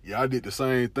 yeah, I did the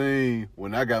same thing.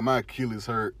 When I got my Achilles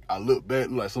hurt, I looked back,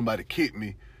 looked like somebody kicked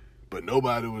me, but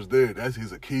nobody was there. That's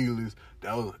his Achilles.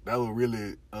 That was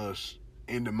really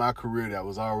ended my career that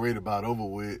was already about over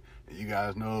with. And you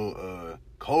guys know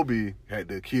Kobe had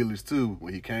the Achilles too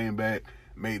when he came back,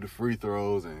 made the free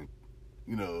throws, and,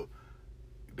 you know,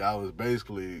 that was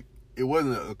basically, it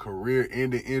wasn't a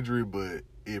career-ending injury, but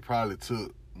it probably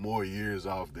took more years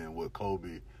off than what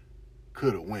Kobe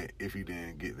could have went if he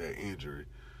didn't get that injury.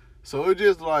 So it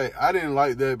just like, I didn't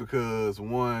like that because,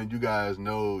 one, you guys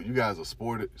know, you guys are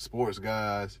sports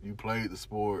guys. You played the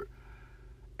sport.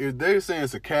 If they're saying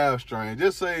it's a calf strain,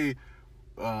 just say,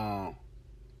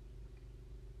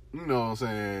 you know what I'm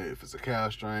saying, if it's a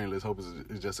calf strain, let's hope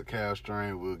it's just a calf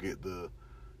strain. We'll get the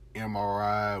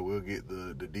MRI, we'll get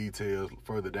the details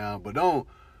further down. But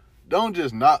don't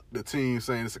just knock the team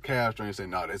saying it's a calf strain and say,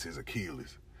 no, that's his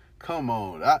Achilles. Come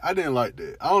on. I didn't like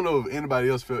that. I don't know if anybody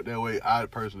else felt that way. I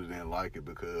personally didn't like it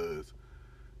because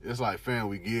it's like, fam,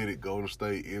 we get it. Golden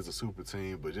State is a super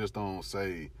team, but just don't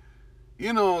say,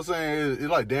 you know what I'm saying? It's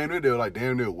like damn near, they were like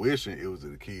damn near wishing it was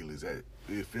an Achilles.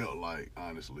 It felt like,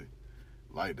 honestly.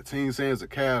 Like the team saying it's a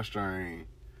calf strain,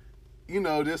 you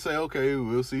know, just say, okay,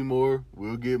 we'll see more.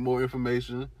 We'll get more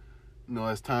information, you know,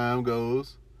 as time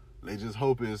goes. They just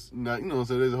hope it's not, you know what I'm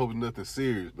saying? They just hope it's nothing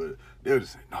serious, but they'll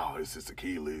just say, no, it's just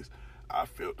Achilles. I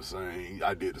felt the same.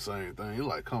 I did the same thing. You're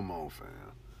like, come on, fam.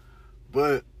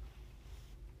 But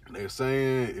they're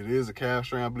saying it is a calf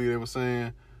strain, I believe they were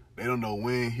saying. They don't know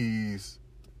when he's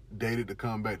dated to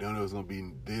come back. They don't know if it's going to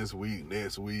be this week,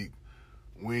 next week,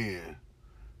 when.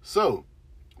 So,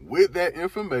 with that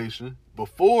information,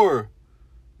 before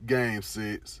Game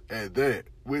 6,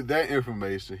 with that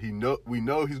information, we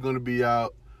know he's going to be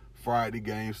out Friday,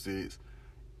 Game 6,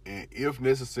 and if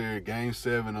necessary, Game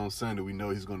 7 on Sunday, we know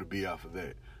he's going to be out for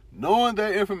that. Knowing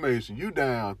that information, you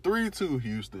down 3-2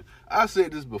 Houston. I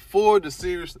said this before the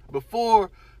series,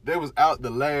 before they was out the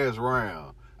last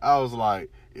round. I was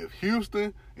like, if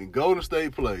Houston and Golden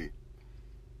State play,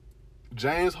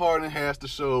 James Harden has to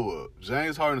show up.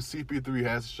 James Harden and CP3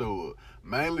 has to show up.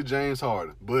 Mainly James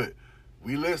Harden, but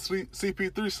we let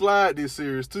CP3 slide this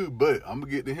series too, but I'm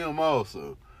going to get to him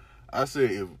also. I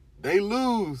said if they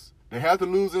lose, they have to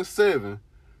lose in 7,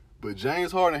 but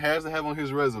James Harden has to have on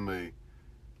his resume,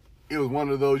 it was one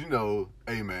of those, you know,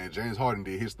 hey man, James Harden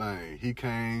did his thing. He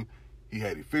came, he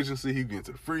had efficiency, he went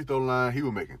to the free throw line, he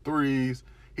was making threes,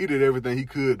 he did everything he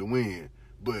could to win,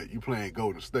 but you playing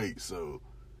Golden State, so,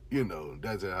 you know,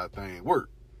 that's how things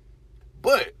work.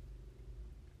 But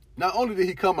Not only did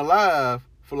he come alive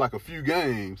for like a few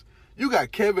games, you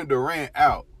got Kevin Durant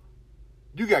out.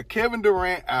 You got Kevin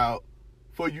Durant out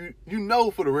for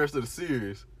for the rest of the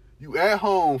series. You at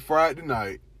home Friday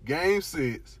night, game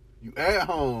 6. You at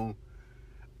home.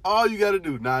 All you got to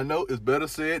do, now I know it's better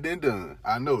said than done.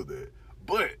 I know that.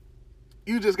 But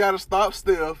you just got to stop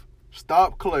Steph,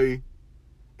 stop Clay,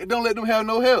 and don't let them have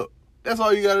no help. That's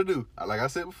all you got to do. Like I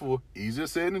said before, easier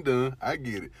said than done. I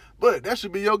get it. But that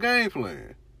should be your game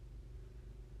plan.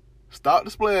 Stop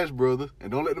the Splash Brothers and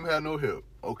don't let them have no help.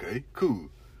 Okay, cool.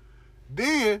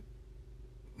 Then,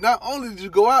 not only did you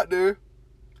go out there,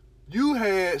 you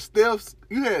had Steph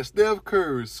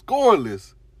Curry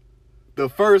scoreless the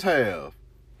first half.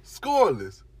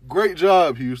 Scoreless. Great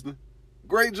job, Houston.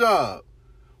 Great job.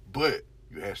 But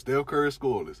you had Steph Curry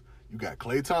scoreless. You got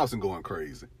Klay Thompson going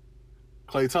crazy.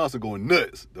 Klay Thompson going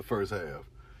nuts the first half.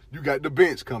 You got the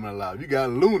bench coming alive. You got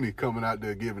Looney coming out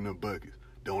there giving them buckets.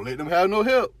 Don't let them have no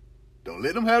help. Don't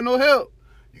let them have no help.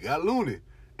 You got Looney.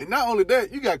 And not only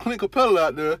that, you got Clint Capella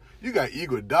out there. You got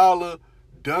Iguodala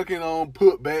dunking on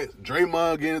putbacks.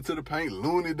 Draymond getting into the paint.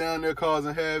 Looney down there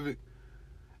causing havoc.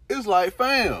 It's like,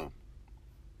 fam.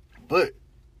 But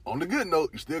on the good note,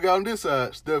 you still got on this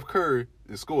side, Steph Curry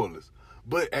is scoreless.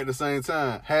 But at the same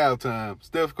time, halftime,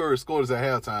 Steph Curry scoreless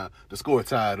at halftime. The score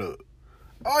tied up.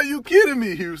 Are you kidding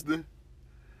me, Houston?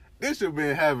 This should have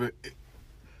been having...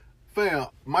 Fam,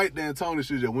 Mike D'Antoni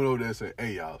should just went over there and said,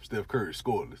 hey, y'all, Steph Curry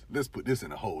scoreless. Let's put this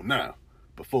in a hole now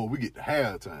before we get to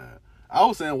halftime. I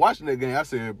was saying, watching that game, I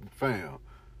said, fam,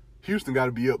 Houston got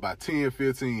to be up by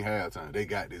 10-15 halftime. They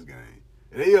got this game.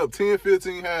 If they up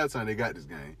 10-15 halftime, they got this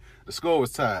game. The score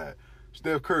was tied.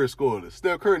 Steph Curry scoreless.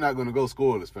 Steph Curry not going to go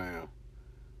scoreless, fam.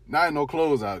 Not in no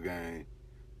closeout game.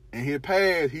 And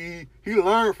he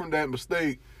learned from that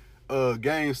mistake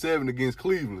game 7 against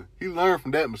Cleveland. He learned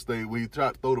from that mistake where he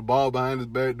tried to throw the ball behind his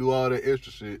back, do all that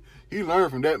extra shit. He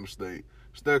learned from that mistake.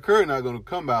 Steph Curry not going to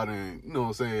come out and, you know what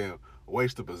I'm saying,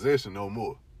 waste the possession no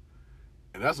more.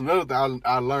 And that's another thing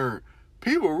I learned.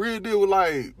 People really deal with,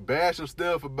 like, bashing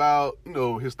Steph about, you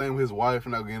know, his thing with his wife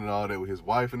and not getting all that with his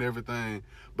wife and everything.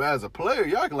 But as a player,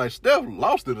 y'all can like Steph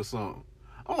lost it or something.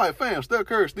 I'm like, fam, Steph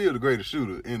Curry's still the greatest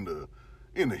shooter in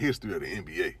the history of the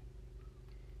NBA.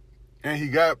 And he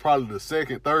got probably the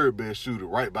second, third best shooter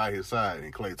right by his side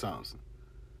in Klay Thompson.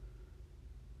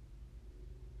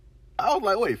 I was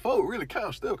like, wait, folk really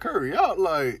count Steph Curry out?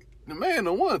 Like, the man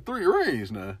done won 3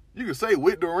 rings now. You can say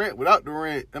with Durant, without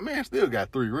Durant, the man still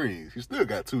got 3 rings. He still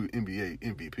got 2 NBA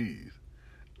MVPs.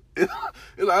 It's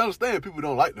like, I understand people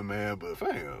don't like the man, but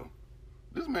fam,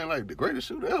 this man like the greatest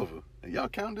shooter ever. And y'all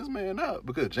count this man out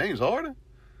because James Harden,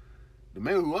 the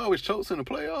man who always chokes in the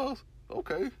playoffs,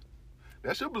 okay.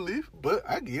 That's your belief, but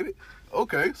I get it.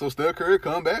 Okay, so Steph Curry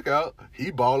come back out. He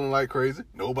balling like crazy.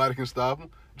 Nobody can stop him.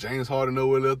 James Harden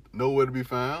nowhere to be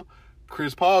found.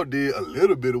 Chris Paul did a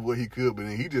little bit of what he could, but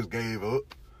then he just gave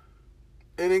up.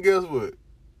 And then guess what?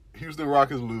 Houston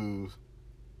Rockets lose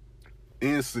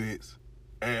in 6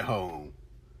 at home.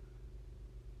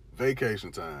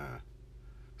 Vacation time.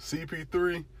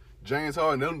 CP3, James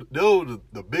Harden, those are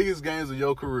the biggest games of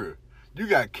your career. You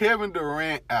got Kevin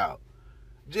Durant out.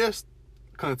 Just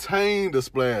contain the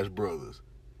Splash Brothers.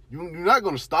 You're not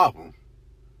going to stop them.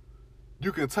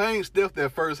 You contained Steph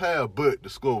that first half, but the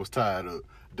score was tied up.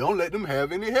 Don't let them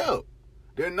have any help.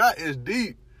 They're not as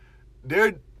deep.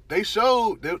 They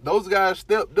showed those guys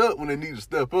stepped up when they need to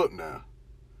step up now.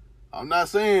 I'm not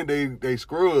saying they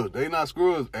scrubs. They not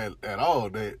scrubs at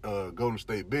all, that Golden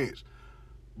State bench.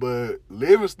 But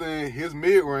Livingston, his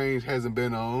mid-range hasn't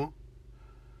been on.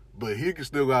 But he can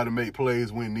still go out and make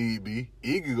plays when need be.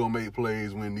 Iggy gonna make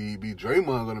plays when need be.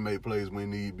 Draymond gonna make plays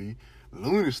when need be.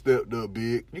 Looney stepped up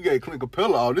big. You gave Clint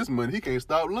Capella all this money. He can't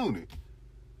stop Looney.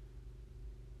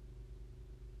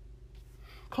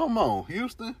 Come on,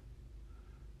 Houston.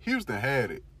 Houston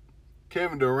had it.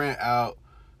 Kevin Durant out.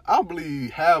 I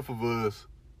believe half of us,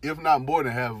 if not more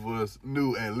than half of us,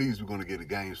 knew at least we're going to get a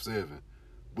Game 7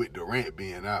 with Durant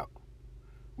being out.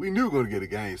 We knew we were going to get a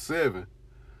Game 7.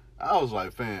 I was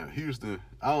like, fam, Houston,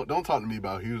 don't talk to me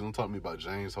about Houston. Don't talk to me about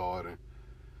James Harden.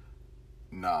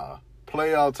 Nah.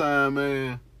 Playoff time,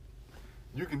 man.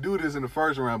 You can do this in the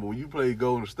first round, but when you play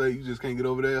Golden State, you just can't get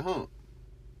over that hump.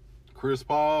 Chris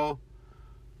Paul,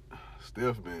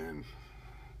 Steph, man.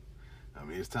 I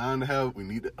mean, it's time to have,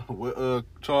 what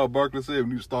Charles Barkley said,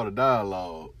 we need to start a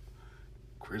dialogue.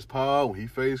 Chris Paul, when he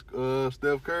faced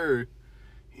Steph Curry,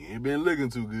 he ain't been looking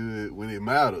too good when it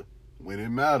mattered. When it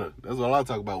mattered. That's all I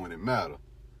talk about, when it mattered.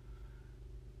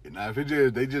 And now,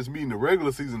 if they just meet in the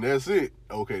regular season, that's it.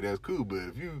 Okay, that's cool. But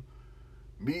if you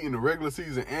meet in the regular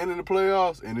season and in the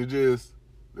playoffs, and it's just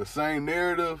the same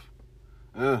narrative,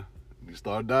 You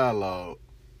start dialogue.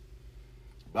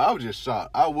 But I was just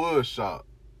shocked. I was shocked.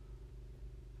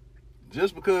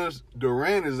 Just because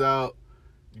Durant is out,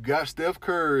 you got Steph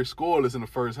Curry scoreless in the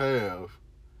first half,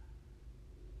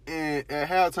 and at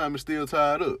halftime it's still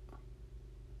tied up.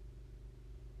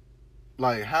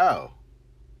 Like, how?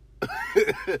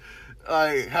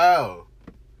 Like, how?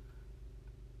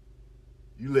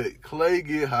 You let Clay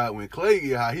get hot. When Clay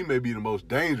get hot, he may be the most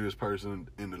dangerous person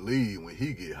in the league when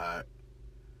he get hot.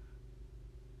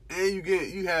 And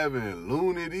you having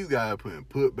Looney, these guys putting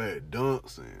putback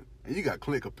dunks, and you got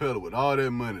Clint Capella with all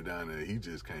that money down there. He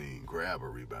just can't grab a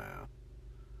rebound.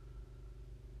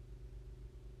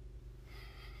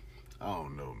 I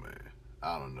don't know, man.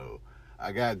 I don't know.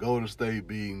 I got Golden State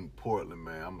beating Portland,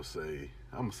 man. I'm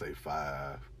gonna say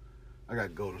 5. I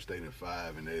got Golden State in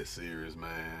 5 in that series,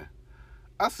 man.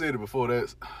 I said it before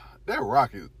that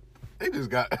Rockets, they just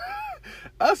got.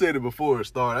 I said it before it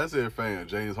started. I said, fam,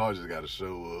 James Harden just got to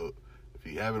show up. If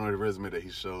he have it on his resume that he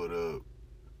showed up,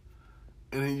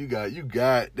 and then you got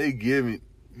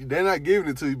they're not giving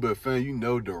it to you, but fam, you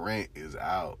know Durant is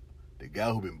out. The guy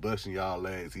who been busting y'all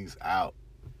legs, he's out.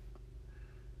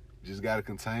 Just got to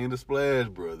contain the splash,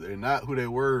 bro. They're not who they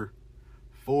were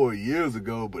 4 years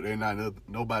ago, but they're not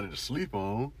nobody to sleep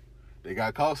on. They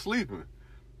got caught sleeping.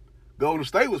 Golden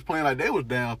State was playing like they was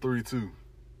down 3-2.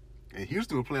 And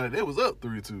Houston was playing like they was up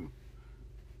 3-2.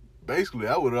 Basically,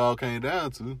 that's what it all came down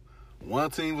to.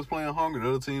 One team was playing hungry, the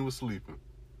other team was sleeping.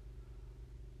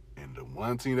 And the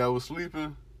one team that was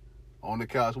sleeping on the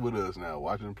couch with us now,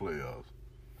 watching the playoffs.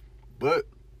 But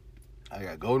I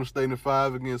got Golden State in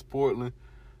 5 against Portland.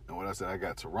 And what I said, I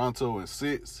got Toronto in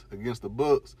 6 against the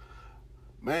Bucks.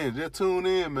 Man, just tune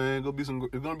in, man. It's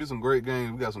gonna be some great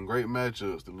games. We got some great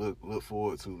matchups to look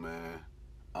forward to, man.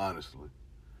 Honestly.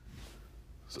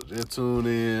 So just tune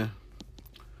in.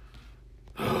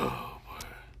 Oh boy.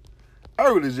 I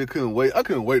really just couldn't wait. I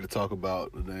couldn't wait to talk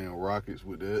about the damn Rockets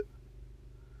with that.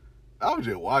 I was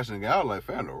just watching it. I was like,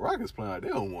 fam, the Rockets playing like they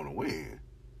don't want to win.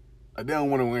 Like they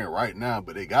don't want to win right now,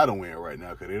 but they gotta win right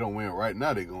now. Cause they don't win right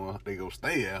now, they go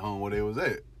stay at home where they was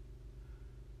at.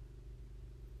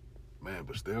 Man,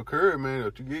 but Steph Curry, man,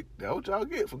 that's what y'all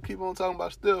get for keep on talking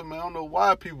about Steph, man. I don't know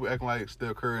why people acting like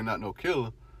Steph Curry not no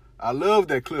killer. I love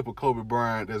that clip of Kobe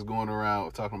Bryant that's going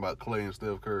around talking about Clay and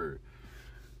Steph Curry.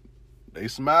 They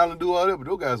smile and do all that, but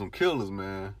those guys some killers,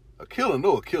 man. A killer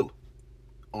know a killer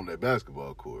on that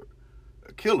basketball court.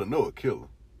 A killer know a killer.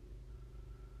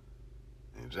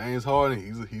 And James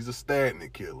Harden, he's a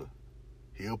stagnant killer.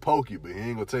 He'll poke you, but he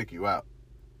ain't gonna take you out.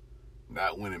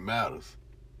 Not when it matters.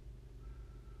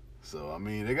 So, I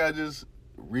mean, they got to just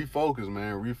refocus,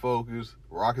 man. Refocus.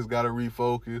 Rockets got to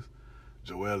refocus.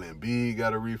 Joel Embiid got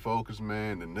to refocus,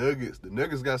 man. The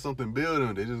Nuggets got something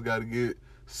building. They just got to get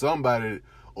somebody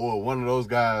or one of those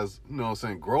guys, you know what I'm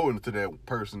saying, grow into that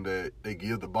person that they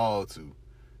give the ball to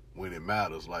when it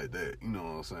matters like that. You know what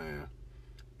I'm saying?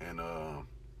 And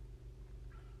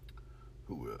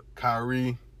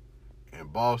Kyrie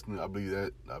and Boston, I believe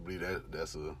that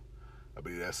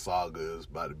saga is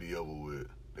about to be over with.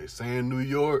 They saying New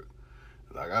York.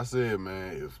 Like I said,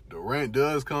 man, if Durant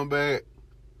does come back,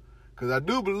 because I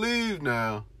do believe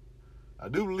eventually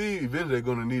they're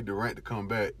going to need Durant to come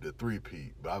back to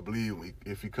 3-peat. But I believe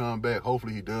if he come back,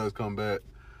 hopefully he does come back,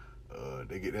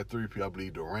 they get that 3-peat. I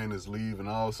believe Durant is leaving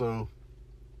also.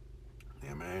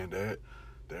 And, man, that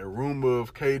rumor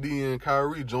of KD and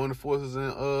Kyrie joining forces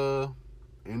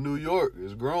in New York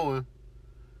is growing.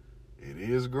 It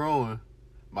is growing.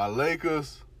 My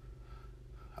Lakers,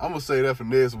 I'm going to say that for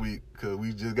next week because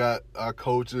we just got our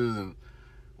coaches and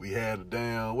we had a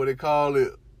damn, what they call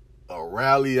it, a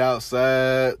rally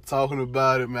outside talking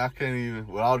about it. Man, I can't even,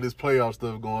 with all this playoff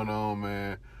stuff going on,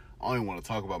 man, I don't even want to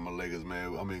talk about my Lakers,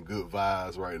 man. I'm in good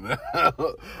vibes right now.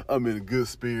 I'm in good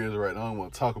spirits right now. I don't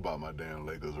want to talk about my damn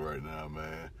Lakers right now,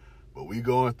 man. But we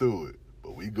going through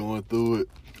it.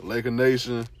 Laker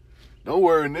Nation, don't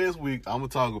worry, next week, I'm going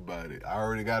to talk about it. I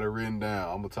already got it written down.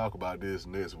 I'm going to talk about this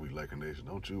next week, Laker Nation.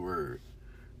 Don't you worry.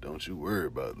 Don't you worry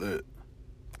about that.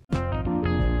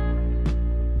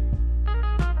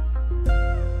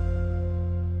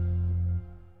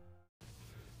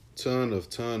 Ton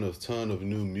of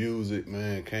new music,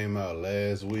 man, came out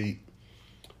last week.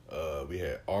 We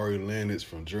had Ari Lennox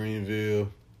from Dreamville.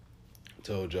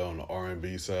 Told y'all on the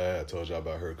R&B side. I told y'all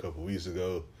about her a couple weeks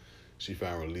ago. She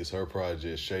finally released her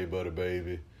project, Shea Butter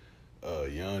Baby.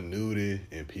 Young Nudie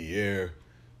and Pierre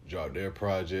dropped their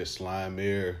project, Slime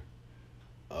Air.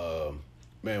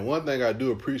 Man, one thing I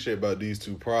do appreciate about these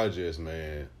two projects,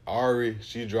 man, Ari,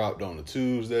 she dropped on a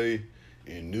Tuesday,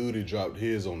 and Nudie dropped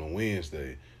his on a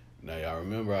Wednesday. Now, y'all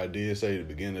remember I did say at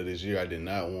the beginning of this year I did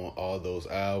not want all those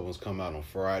albums come out on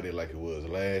Friday like it was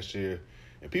last year.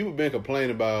 And people been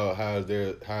complaining about how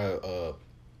there's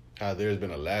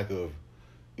been a lack of,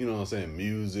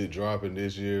 music dropping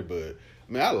this year. But,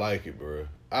 man, I like it, bro.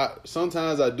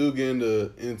 Sometimes I do get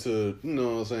into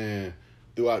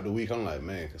throughout the week. I'm like,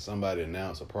 man, can somebody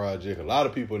announce a project? A lot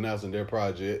of people announcing their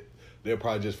projects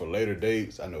for later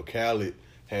dates. I know Khaled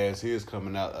has his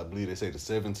coming out. I believe they say the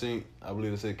 17th. I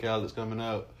believe they say Khaled's coming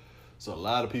out. So a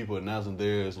lot of people announcing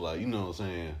theirs, like,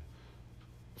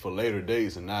 for later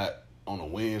dates and not on a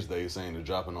Wednesday saying they're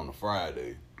dropping on a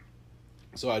Friday.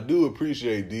 So I do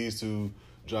appreciate these two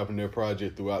dropping their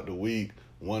project throughout the week,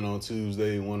 one on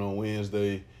Tuesday, one on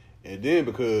Wednesday. And then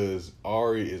because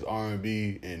Ari is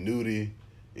R&B and Nudie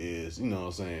is,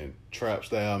 trap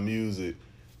style music,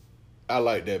 I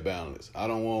like that balance. I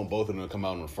don't want both of them to come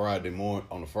out on a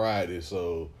Friday,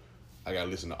 so I gotta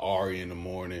listen to Ari in the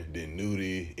morning, then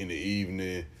Nudie in the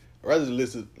evening. Or rather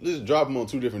let's drop them on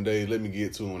 2 different days. Let me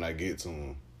get to them when I get to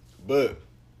them. But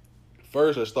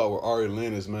first, let's start with Ari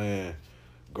Lennox, man.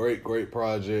 Great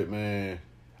project, man.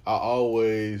 I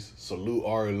always salute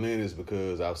Ari Lennox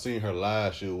because I've seen her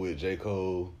live show with J.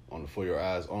 Cole on the For Your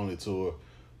Eyes Only tour.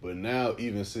 But now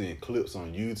even seeing clips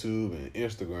on YouTube and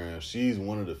Instagram, she's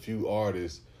one of the few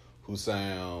artists who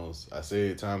sounds, I say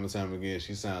it time and time again,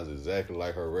 she sounds exactly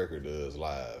like her record does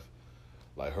live.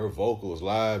 Like her vocals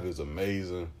live is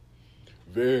amazing.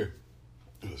 Very,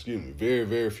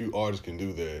 very few artists can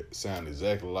do that, sound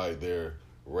exactly like their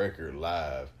record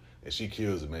live. And she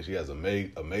kills it, man. She has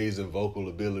amazing vocal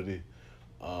ability.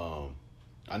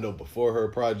 I know before her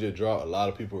project dropped, a lot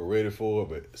of people were ready for it,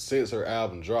 but since her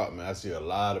album dropped, man, I see a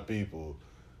lot of people,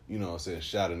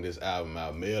 shouting this album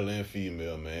out, male and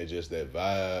female, man. Just that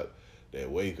vibe,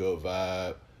 that wake up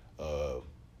vibe.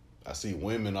 I see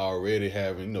women already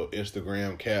having,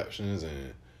 Instagram captions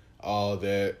and all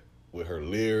that with her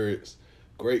lyrics.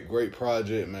 Great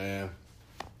project, man.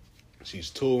 She's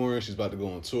touring. She's about to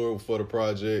go on tour for the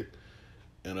project.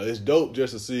 And it's dope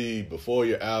just to see before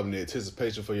your album, the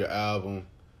anticipation for your album,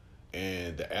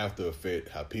 and the after effect,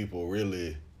 how people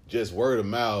really just word of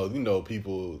mouth,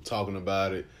 people talking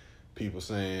about it, people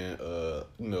saying,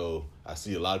 I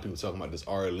see a lot of people talking about this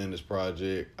Ari Lennox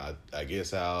project. I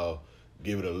guess I'll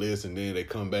give it a listen, and then they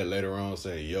come back later on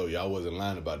saying, yo, y'all wasn't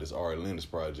lying about this Ari Lennox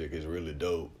project. It's really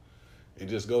dope. It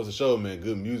just goes to show, man,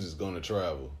 good music's going to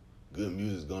travel. Good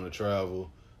music's going to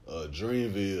travel.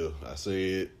 Dreamville, I say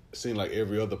it. Seems like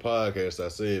every other podcast I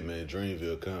said, man,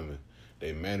 Dreamville coming.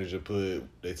 They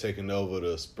they taking over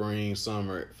the spring,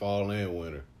 summer, fall, and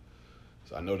winter.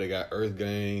 So I know they got Earth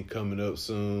Gang coming up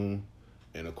soon.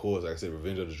 And of course, like I said,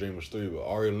 Revenge of the Dreamers 3. But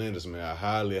Ari Lennox, man, I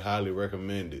highly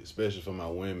recommend it. Especially for my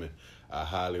women, I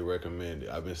highly recommend it.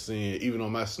 I've been seeing, even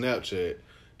on my Snapchat,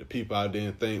 the people I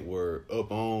didn't think were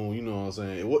up on,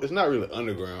 it's not really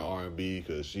underground R&B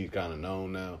because she's kind of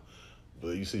known now.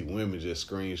 But you see women just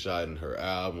screenshotting her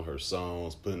album, her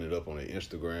songs, putting it up on their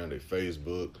Instagram, their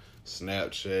Facebook,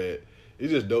 Snapchat.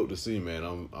 It's just dope to see, man.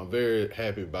 I'm very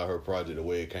happy about her project, the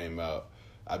way it came out.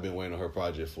 I've been waiting on her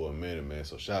project for a minute, man.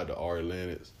 So shout out to Ari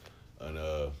Lennox. And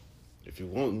if you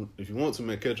want to,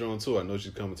 man, catch her on tour. I know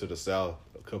she's coming to the South,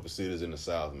 a couple cities in the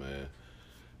South, man.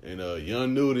 And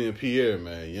Young Nudie and Pierre,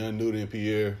 man. Young Nudie and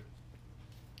Pierre.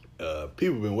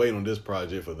 People been waiting on this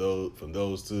project from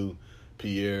those two.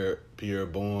 Pierre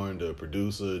Bourne, the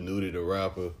producer, Nudie, the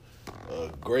rapper.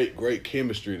 Great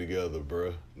chemistry together,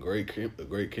 bro.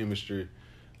 Great chemistry.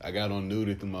 I got on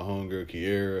Nudie through my homegirl,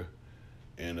 Kiera.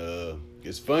 And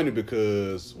it's funny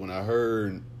because when I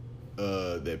heard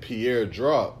that Pierre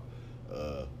dropped,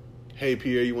 hey,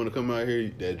 Pierre, you want to come out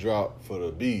here? That drop for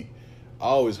the beat. I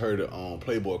always heard it on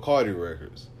Playboy Cardi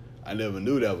records. I never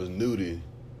knew that was Nudie.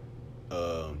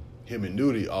 Him and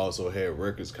Nudie also had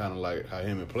records kind of like how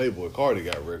him and Playboy Cardi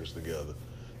got records together.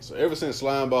 So ever since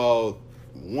Slimeball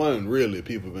 1, really,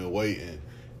 people have been waiting.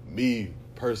 Me,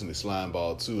 personally,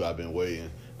 Slimeball 2, I've been waiting.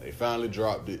 They finally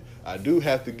dropped it. I do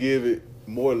have to give it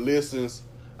more listens.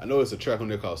 I know it's a track on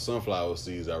there called Sunflower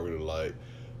Seeds I really like.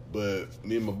 But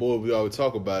me and my boy, we always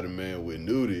talk about it, man, with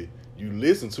Nudie. You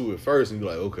listen to it first and you're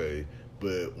like, okay.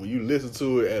 But when you listen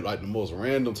to it at like the most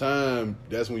random time,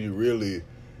 that's when you really,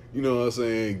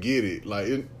 get it.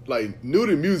 Like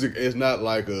Nudie music is not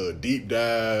like a deep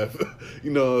dive.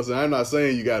 I'm not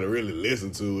saying you got to really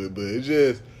listen to it, but it's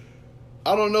just,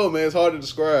 I don't know, man. It's hard to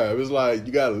describe. It's like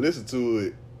you got to listen to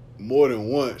it more than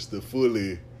once to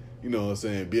fully, be able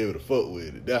to fuck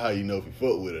with it. That's how you know if you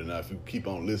fuck with it or not, if you keep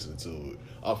on listening to it.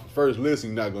 Off the first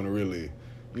listen, you're not going to really,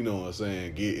 you know what I'm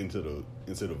saying, get into the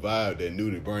vibe that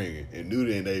Nudie bringing. And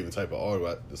Nudie ain't that even type of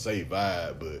artist to say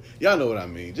vibe, but y'all know what I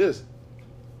mean. Just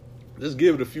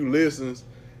give it a few listens,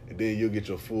 and then you'll get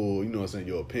your full, you know what I'm saying,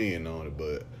 your opinion on it.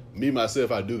 But me,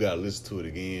 myself, I do got to listen to it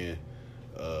again.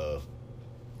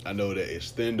 I know that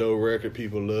Extendo record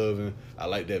people loving. I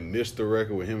like that Mr.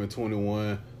 record with him and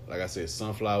 21. Like I said,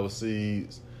 Sunflower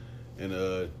Seeds. And,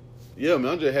 yeah,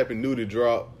 man, I'm just happy Nudie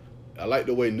dropped. I like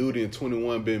the way Nudie and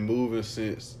 21 been moving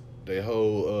since their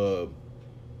whole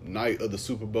night of the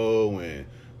Super Bowl and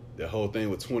the whole thing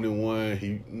with 21, he,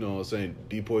 you know what I'm saying,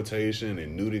 deportation,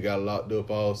 and Nudie got locked up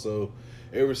also.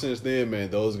 Ever since then, man,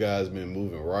 those guys been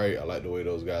moving right. I like the way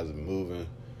those guys have been moving.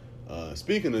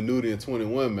 Speaking of Nudie and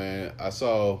 21, man, I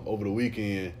saw over the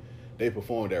weekend they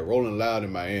performed at Rolling Loud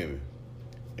in Miami.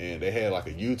 And they had like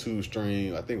a YouTube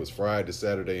stream. I think it was Friday,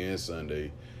 Saturday, and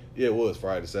Sunday. Yeah, it was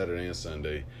Friday, Saturday, and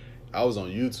Sunday. I was on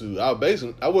YouTube.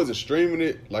 I wasn't streaming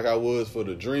it like I was for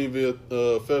the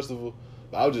Dreamville festival.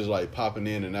 But I was just like popping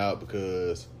in and out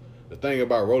because the thing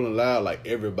about Rolling Loud, like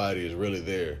everybody is really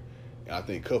there. And I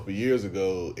think a couple years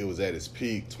ago, it was at its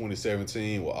peak,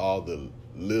 2017, with all the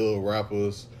lil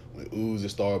rappers, when Uzi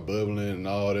started bubbling and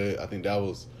all that. I think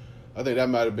that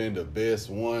might have been the best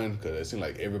one because it seemed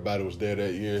like everybody was there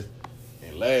that year.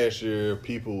 And last year,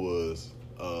 people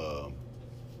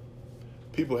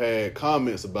had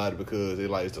comments about it because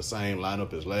it's the same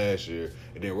lineup as last year.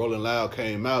 And then Rolling Loud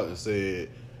came out and said,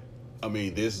 I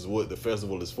mean, this is what the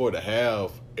festival is for, to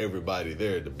have everybody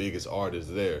there, the biggest artists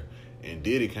there. And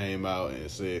Diddy came out and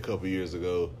said a couple years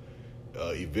ago,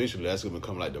 eventually that's going to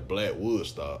become like the Black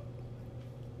Woodstock.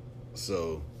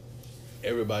 So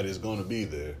everybody's going to be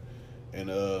there.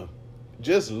 And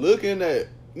just looking at,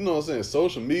 you know what I'm saying,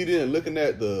 social media and looking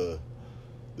at the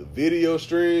video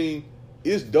stream,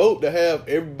 it's dope to have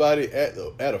everybody at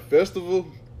a festival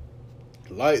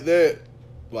like that,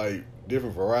 like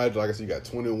different variety. Like I said, you got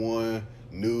 21,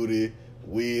 Nudie,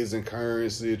 Wiz and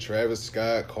Currency, Travis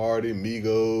Scott, Cardi,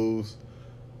 Migos.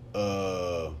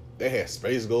 They had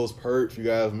Space Ghost Perk. If you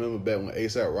guys remember back when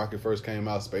A$AP Rocky first came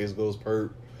out, Space Ghost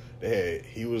Perk.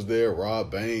 He was there. Rob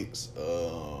Banks,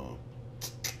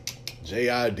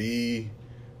 J.I.D.,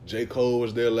 J. Cole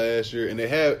was there last year, and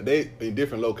they in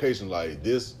different locations. Like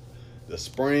this, the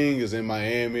spring is in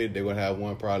Miami. They're gonna have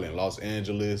one probably in Los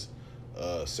Angeles,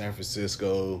 San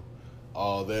Francisco,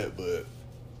 all that. But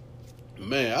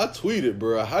man, I tweeted,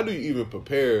 bro, how do you even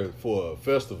prepare for a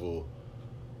festival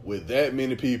with that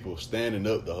many people standing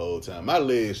up the whole time? My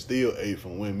legs still ache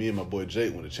from when me and my boy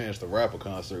Jake went to Chance the Rapper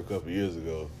concert a couple years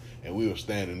ago, and we were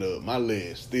standing up. My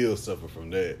legs still suffer from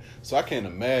that. So I can't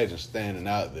imagine standing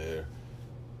out there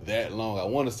that long. I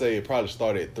want to say it probably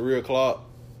started at 3 o'clock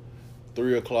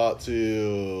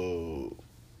till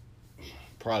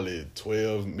probably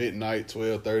 12, midnight,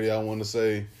 12:30, I want to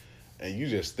say. And you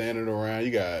just standing around.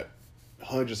 You got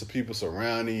hundreds of people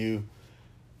surrounding you.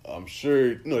 I'm sure,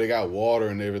 you know, they got water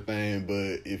and everything,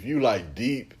 but if you like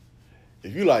deep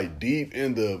in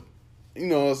the, you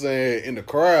know what I'm saying, in the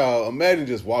crowd, imagine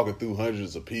just walking through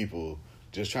hundreds of people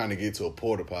just trying to get to a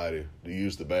porta potty to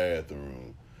use the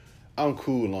bathroom. I'm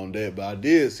cool on that, but I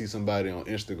did see somebody on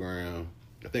Instagram,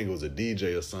 I think it was a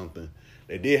DJ or something.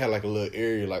 They did have like a little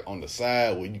area like on the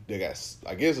side where they got,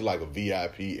 I guess it's like a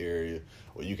VIP area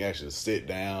where you can actually sit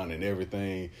down and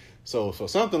everything. So for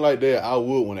something like that, I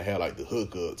would want to have like the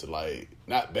hookup to like,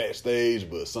 not backstage,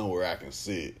 but somewhere I can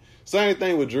sit. Same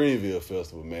thing with Dreamville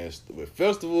Festival, man. With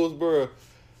festivals, bro,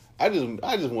 I just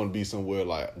want to be somewhere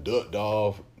like ducked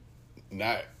off,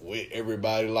 not with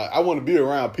everybody. Like, I want to be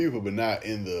around people, but not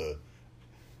in the,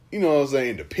 you know what I'm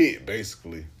saying, the pit,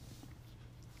 basically.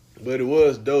 But it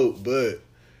was dope. But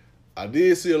I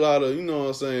did see a lot of, you know what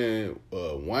I'm saying,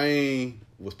 Wayne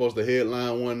was supposed to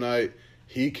headline one night.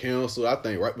 He canceled. I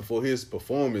think right before his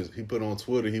performance, he put on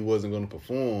Twitter he wasn't going to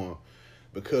perform.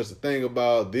 Because the thing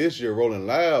about this year, Rolling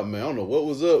Loud, man, I don't know what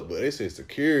was up, but they said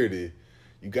security.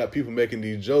 You got people making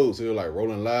these jokes. They were like,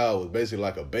 Rolling Loud was basically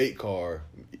like a bait car.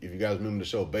 If you guys remember the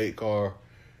show Bait Car,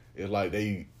 it's like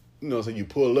they, you know, so you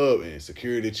pull up and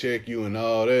security check you and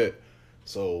all that.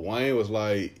 So Wayne was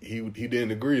like, he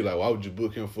didn't agree. Like, why would you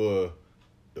book him for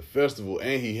the festival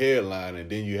and he headline, and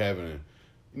then you having,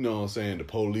 you know what I'm saying, the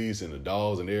police and the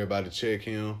dogs and everybody check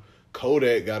him.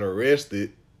 Kodak got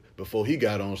arrested before he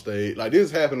got on stage. Like,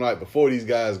 this happened like before these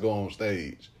guys go on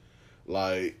stage.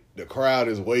 Like, the crowd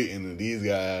is waiting, and these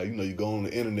guys, you know, you go on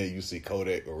the internet, you see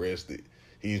Kodak arrested.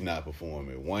 He's not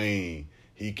performing. Wayne,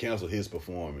 he canceled his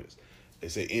performance. They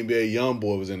said NBA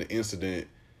YoungBoy was in an incident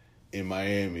in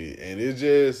Miami, and you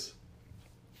just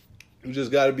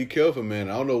got to be careful, man.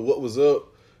 I don't know what was up.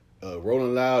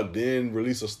 Rolling Loud didn't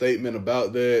release a statement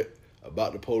about that.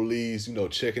 about the police,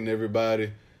 checking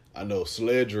everybody. I know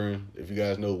Sledgerin, if you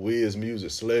guys know Wiz Music,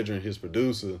 Sledgerin, his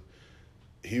producer,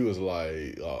 he was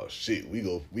like, "Oh shit,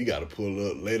 we gotta pull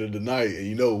up later tonight."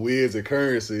 And Wiz and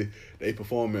Currency, they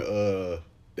perform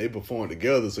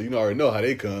together, so already know how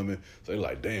they coming. So they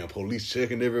like, damn, police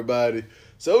checking everybody.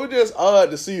 So it's just odd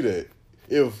to see that.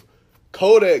 If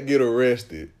Kodak get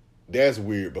arrested, that's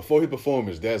weird. Before his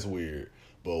performance, that's weird.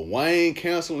 But Wayne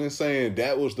canceling, saying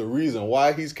that was the reason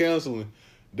why he's canceling,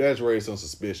 that's raised some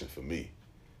suspicion for me.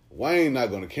 Wayne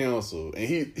not gonna cancel,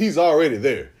 and he's already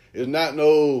there. It's not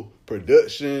no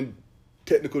production,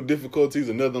 technical difficulties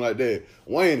or nothing like that.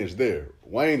 Wayne is there.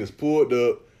 Wayne is pulled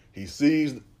up. He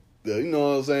sees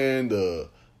the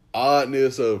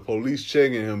oddness of police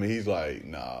checking him, and he's like,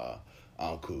 nah,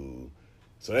 I'm cool.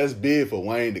 So that's big for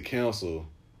Wayne to cancel,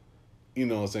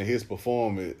 his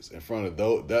performance in front of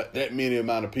that many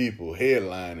amount of people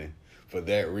headlining for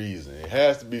that reason. It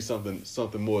has to be something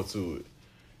more to it.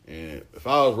 And if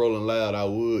I was Rolling Loud, I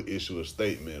would issue a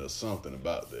statement or something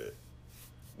about that.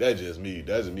 That's just me.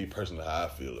 That's just me personally how I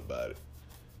feel about it.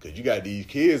 Because you got these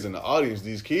kids in the audience.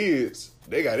 These kids,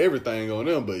 they got everything on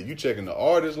them. But you checking the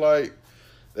artists, like,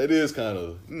 that is kind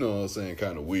of,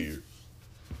 kind of weird.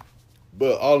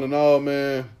 But all in all,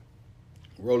 man,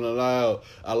 Rolling Loud,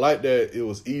 I like that it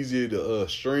was easier to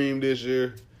stream this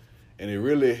year. And it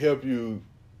really helped you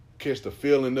catch the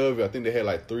feeling of it. I think they had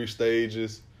like 3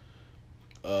 stages.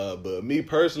 But me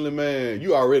personally, man,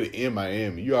 you already in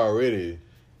Miami. You already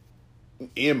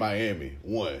in Miami,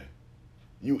 one.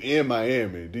 You in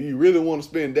Miami. Do you really want to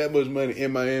spend that much money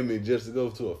in Miami just to go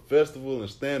to a festival and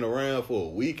stand around for a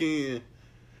weekend?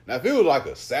 Now, if it was like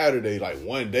a Saturday, like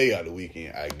one day out of the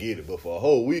weekend, I get it. But for a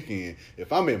whole weekend,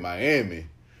 if I'm in Miami,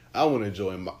 I want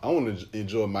to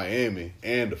enjoy Miami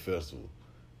and the festival.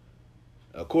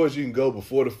 Of course, you can go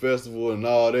before the festival and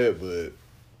all that, but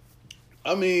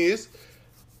I mean,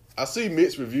 I see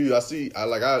mixed reviews. I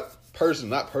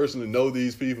not personally know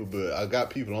these people, but I got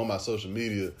people on my social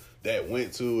media that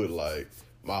went to it, like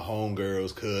my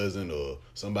homegirl's cousin or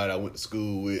somebody I went to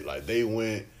school with. Like, they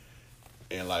went,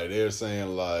 and like they're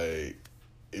saying like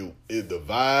the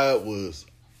vibe was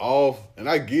off. And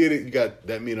I get it. You got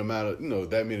that many amount of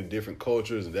that many different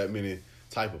cultures and that many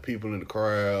type of people in the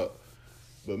crowd.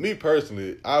 But me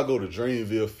personally, I'll go to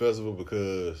Dreamville Festival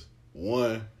because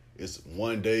 1, it's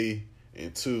one day,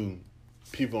 and 2,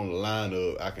 people on the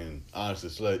lineup. I can honestly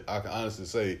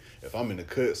say if I'm in the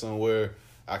cut somewhere,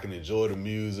 I can enjoy the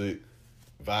music,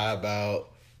 vibe out.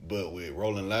 But with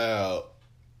Rolling Loud,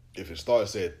 if it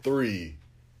starts at 3,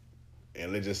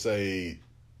 and let's just say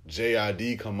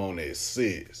JID come on at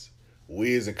 6,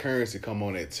 Wiz and Currency come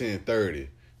on at 10:30,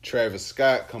 Travis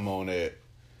Scott come on at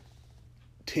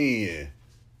 10,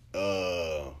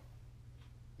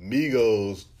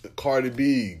 Migos, Cardi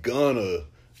B, Gunna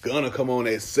come on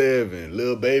at 7,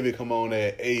 Lil Baby come on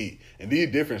at 8, and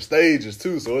these different stages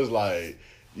too. So it's like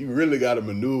you really got to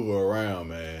maneuver around,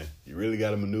 man. You really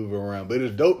got to maneuver around, but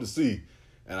it's dope to see,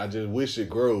 and I just wish it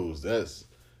grows. That's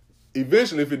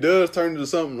eventually, if it does turn into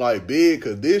something like big,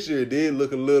 because this year it did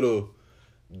look a little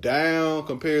down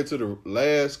compared to the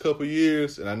last couple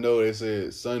years. And I know they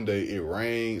said Sunday it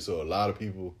rained, so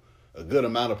a good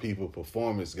amount of people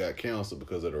performance got canceled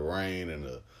because of the rain and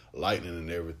the lightning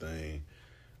and everything.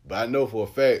 But I know for a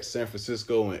fact San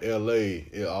Francisco and LA,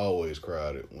 it always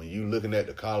crowded. When you looking at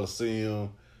the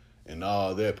Coliseum and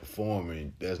all that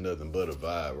performing, that's nothing but a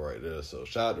vibe right there. So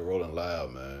shout out to Rolling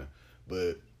Loud, man.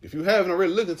 But if you haven't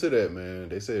already looked into that, man,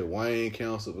 they said Wayne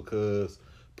canceled because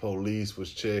police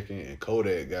was checking and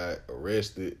Kodak got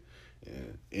arrested.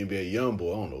 And NBA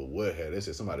Youngboy, I don't know what happened. They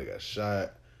said somebody got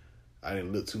shot. I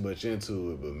didn't look too much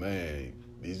into it, but man,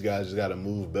 these guys just got to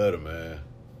move better, man.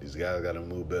 These guys got to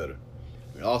move better.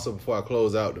 And also, before I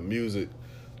close out the music,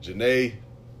 Janae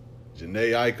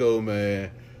Aiko, man,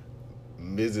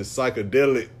 Mrs.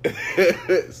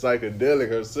 Psychedelic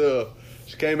herself.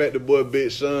 She came at the boy Big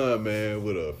Sean, man,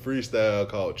 with a freestyle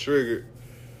called Triggered.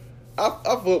 I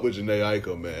fuck with Janae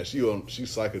Aiko, man. She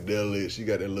psychedelic. She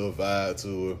got that little vibe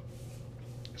to her.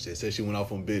 She said she went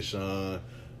off on Big Sean.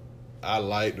 I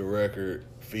like the record.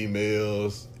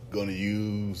 Females gonna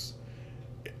use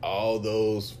all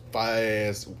those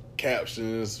fire-ass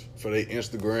captions for their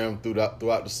Instagram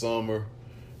throughout the summer.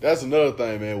 That's another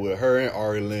thing, man, with her and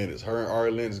Ari Lennox. Her and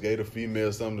Ari Lennox gave the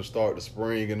females something to start the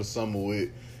spring and the summer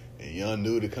with. And Young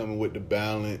Nudy coming with the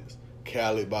balance.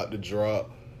 Khaled about to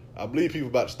drop. I believe people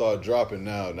about to start dropping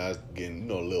now. Now it's getting,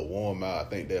 a little warm out. I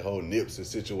think that whole Nipsey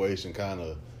situation kind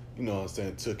of,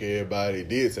 took everybody. It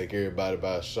did take everybody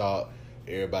by shock.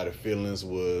 Everybody's feelings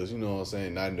was,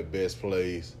 not in the best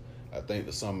place. I think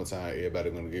the summertime,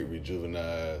 everybody going to get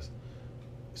rejuvenized.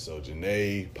 So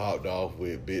Janae popped off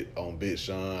with Bit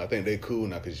Sean. I think they cool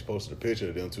now because she posted a picture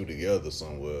of them two together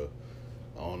somewhere.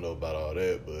 I don't know about all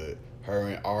that, but her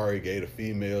and Ari gave a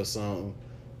female something.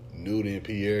 Nudie and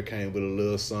Pierre came with a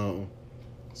little something.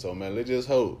 So man, let's just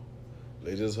hope.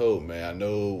 Let's just hope, man. I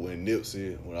know when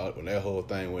Nipsey, when that whole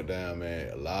thing went down, man,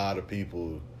 a lot of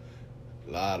people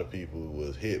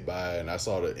was hit by it. And I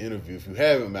saw the interview. If you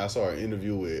haven't, man, I saw an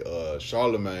interview with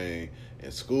Charlamagne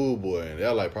and Schoolboy, and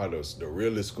they're like probably the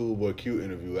realest Schoolboy Q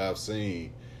interview I've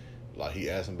seen. Like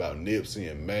he asked him about Nipsey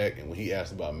and Mac, and when he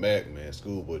asked about Mac, man,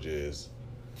 Schoolboy just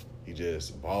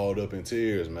balled up in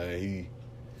tears, man.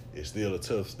 It's still a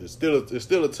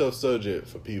tough subject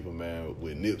for people, man,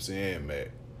 with Nipsey and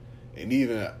Mac. And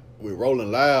even with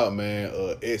Rolling Loud, man,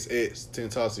 XX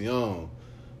Tentacion,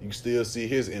 you can still see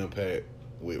his impact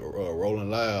with Rolling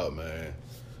Loud, man.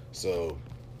 So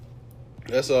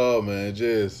that's all, man.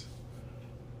 Just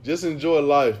enjoy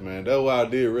life, man. That's why I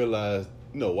did realize,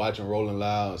 watching Rolling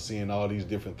Loud and seeing all these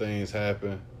different things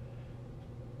happen,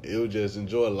 it was just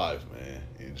enjoy life, man.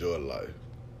 Enjoy life.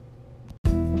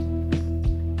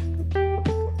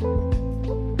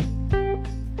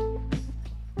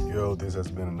 Yo, this has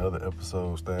been another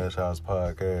episode of Stash House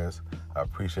Podcast. I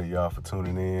appreciate y'all for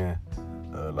tuning in,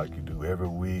 like you do every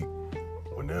week.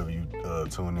 Whenever you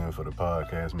tune in for the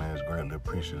podcast, man, it's greatly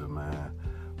appreciated, man.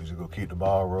 We just go keep the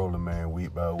ball rolling, man,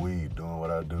 week by week, doing what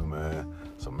I do, man.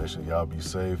 So make sure y'all be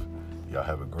safe. Y'all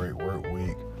have a great work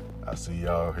week. I see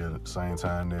y'all here at the same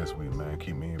time next week, man.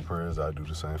 Keep me in prayers. I do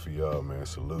the same for y'all, man.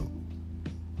 Salute.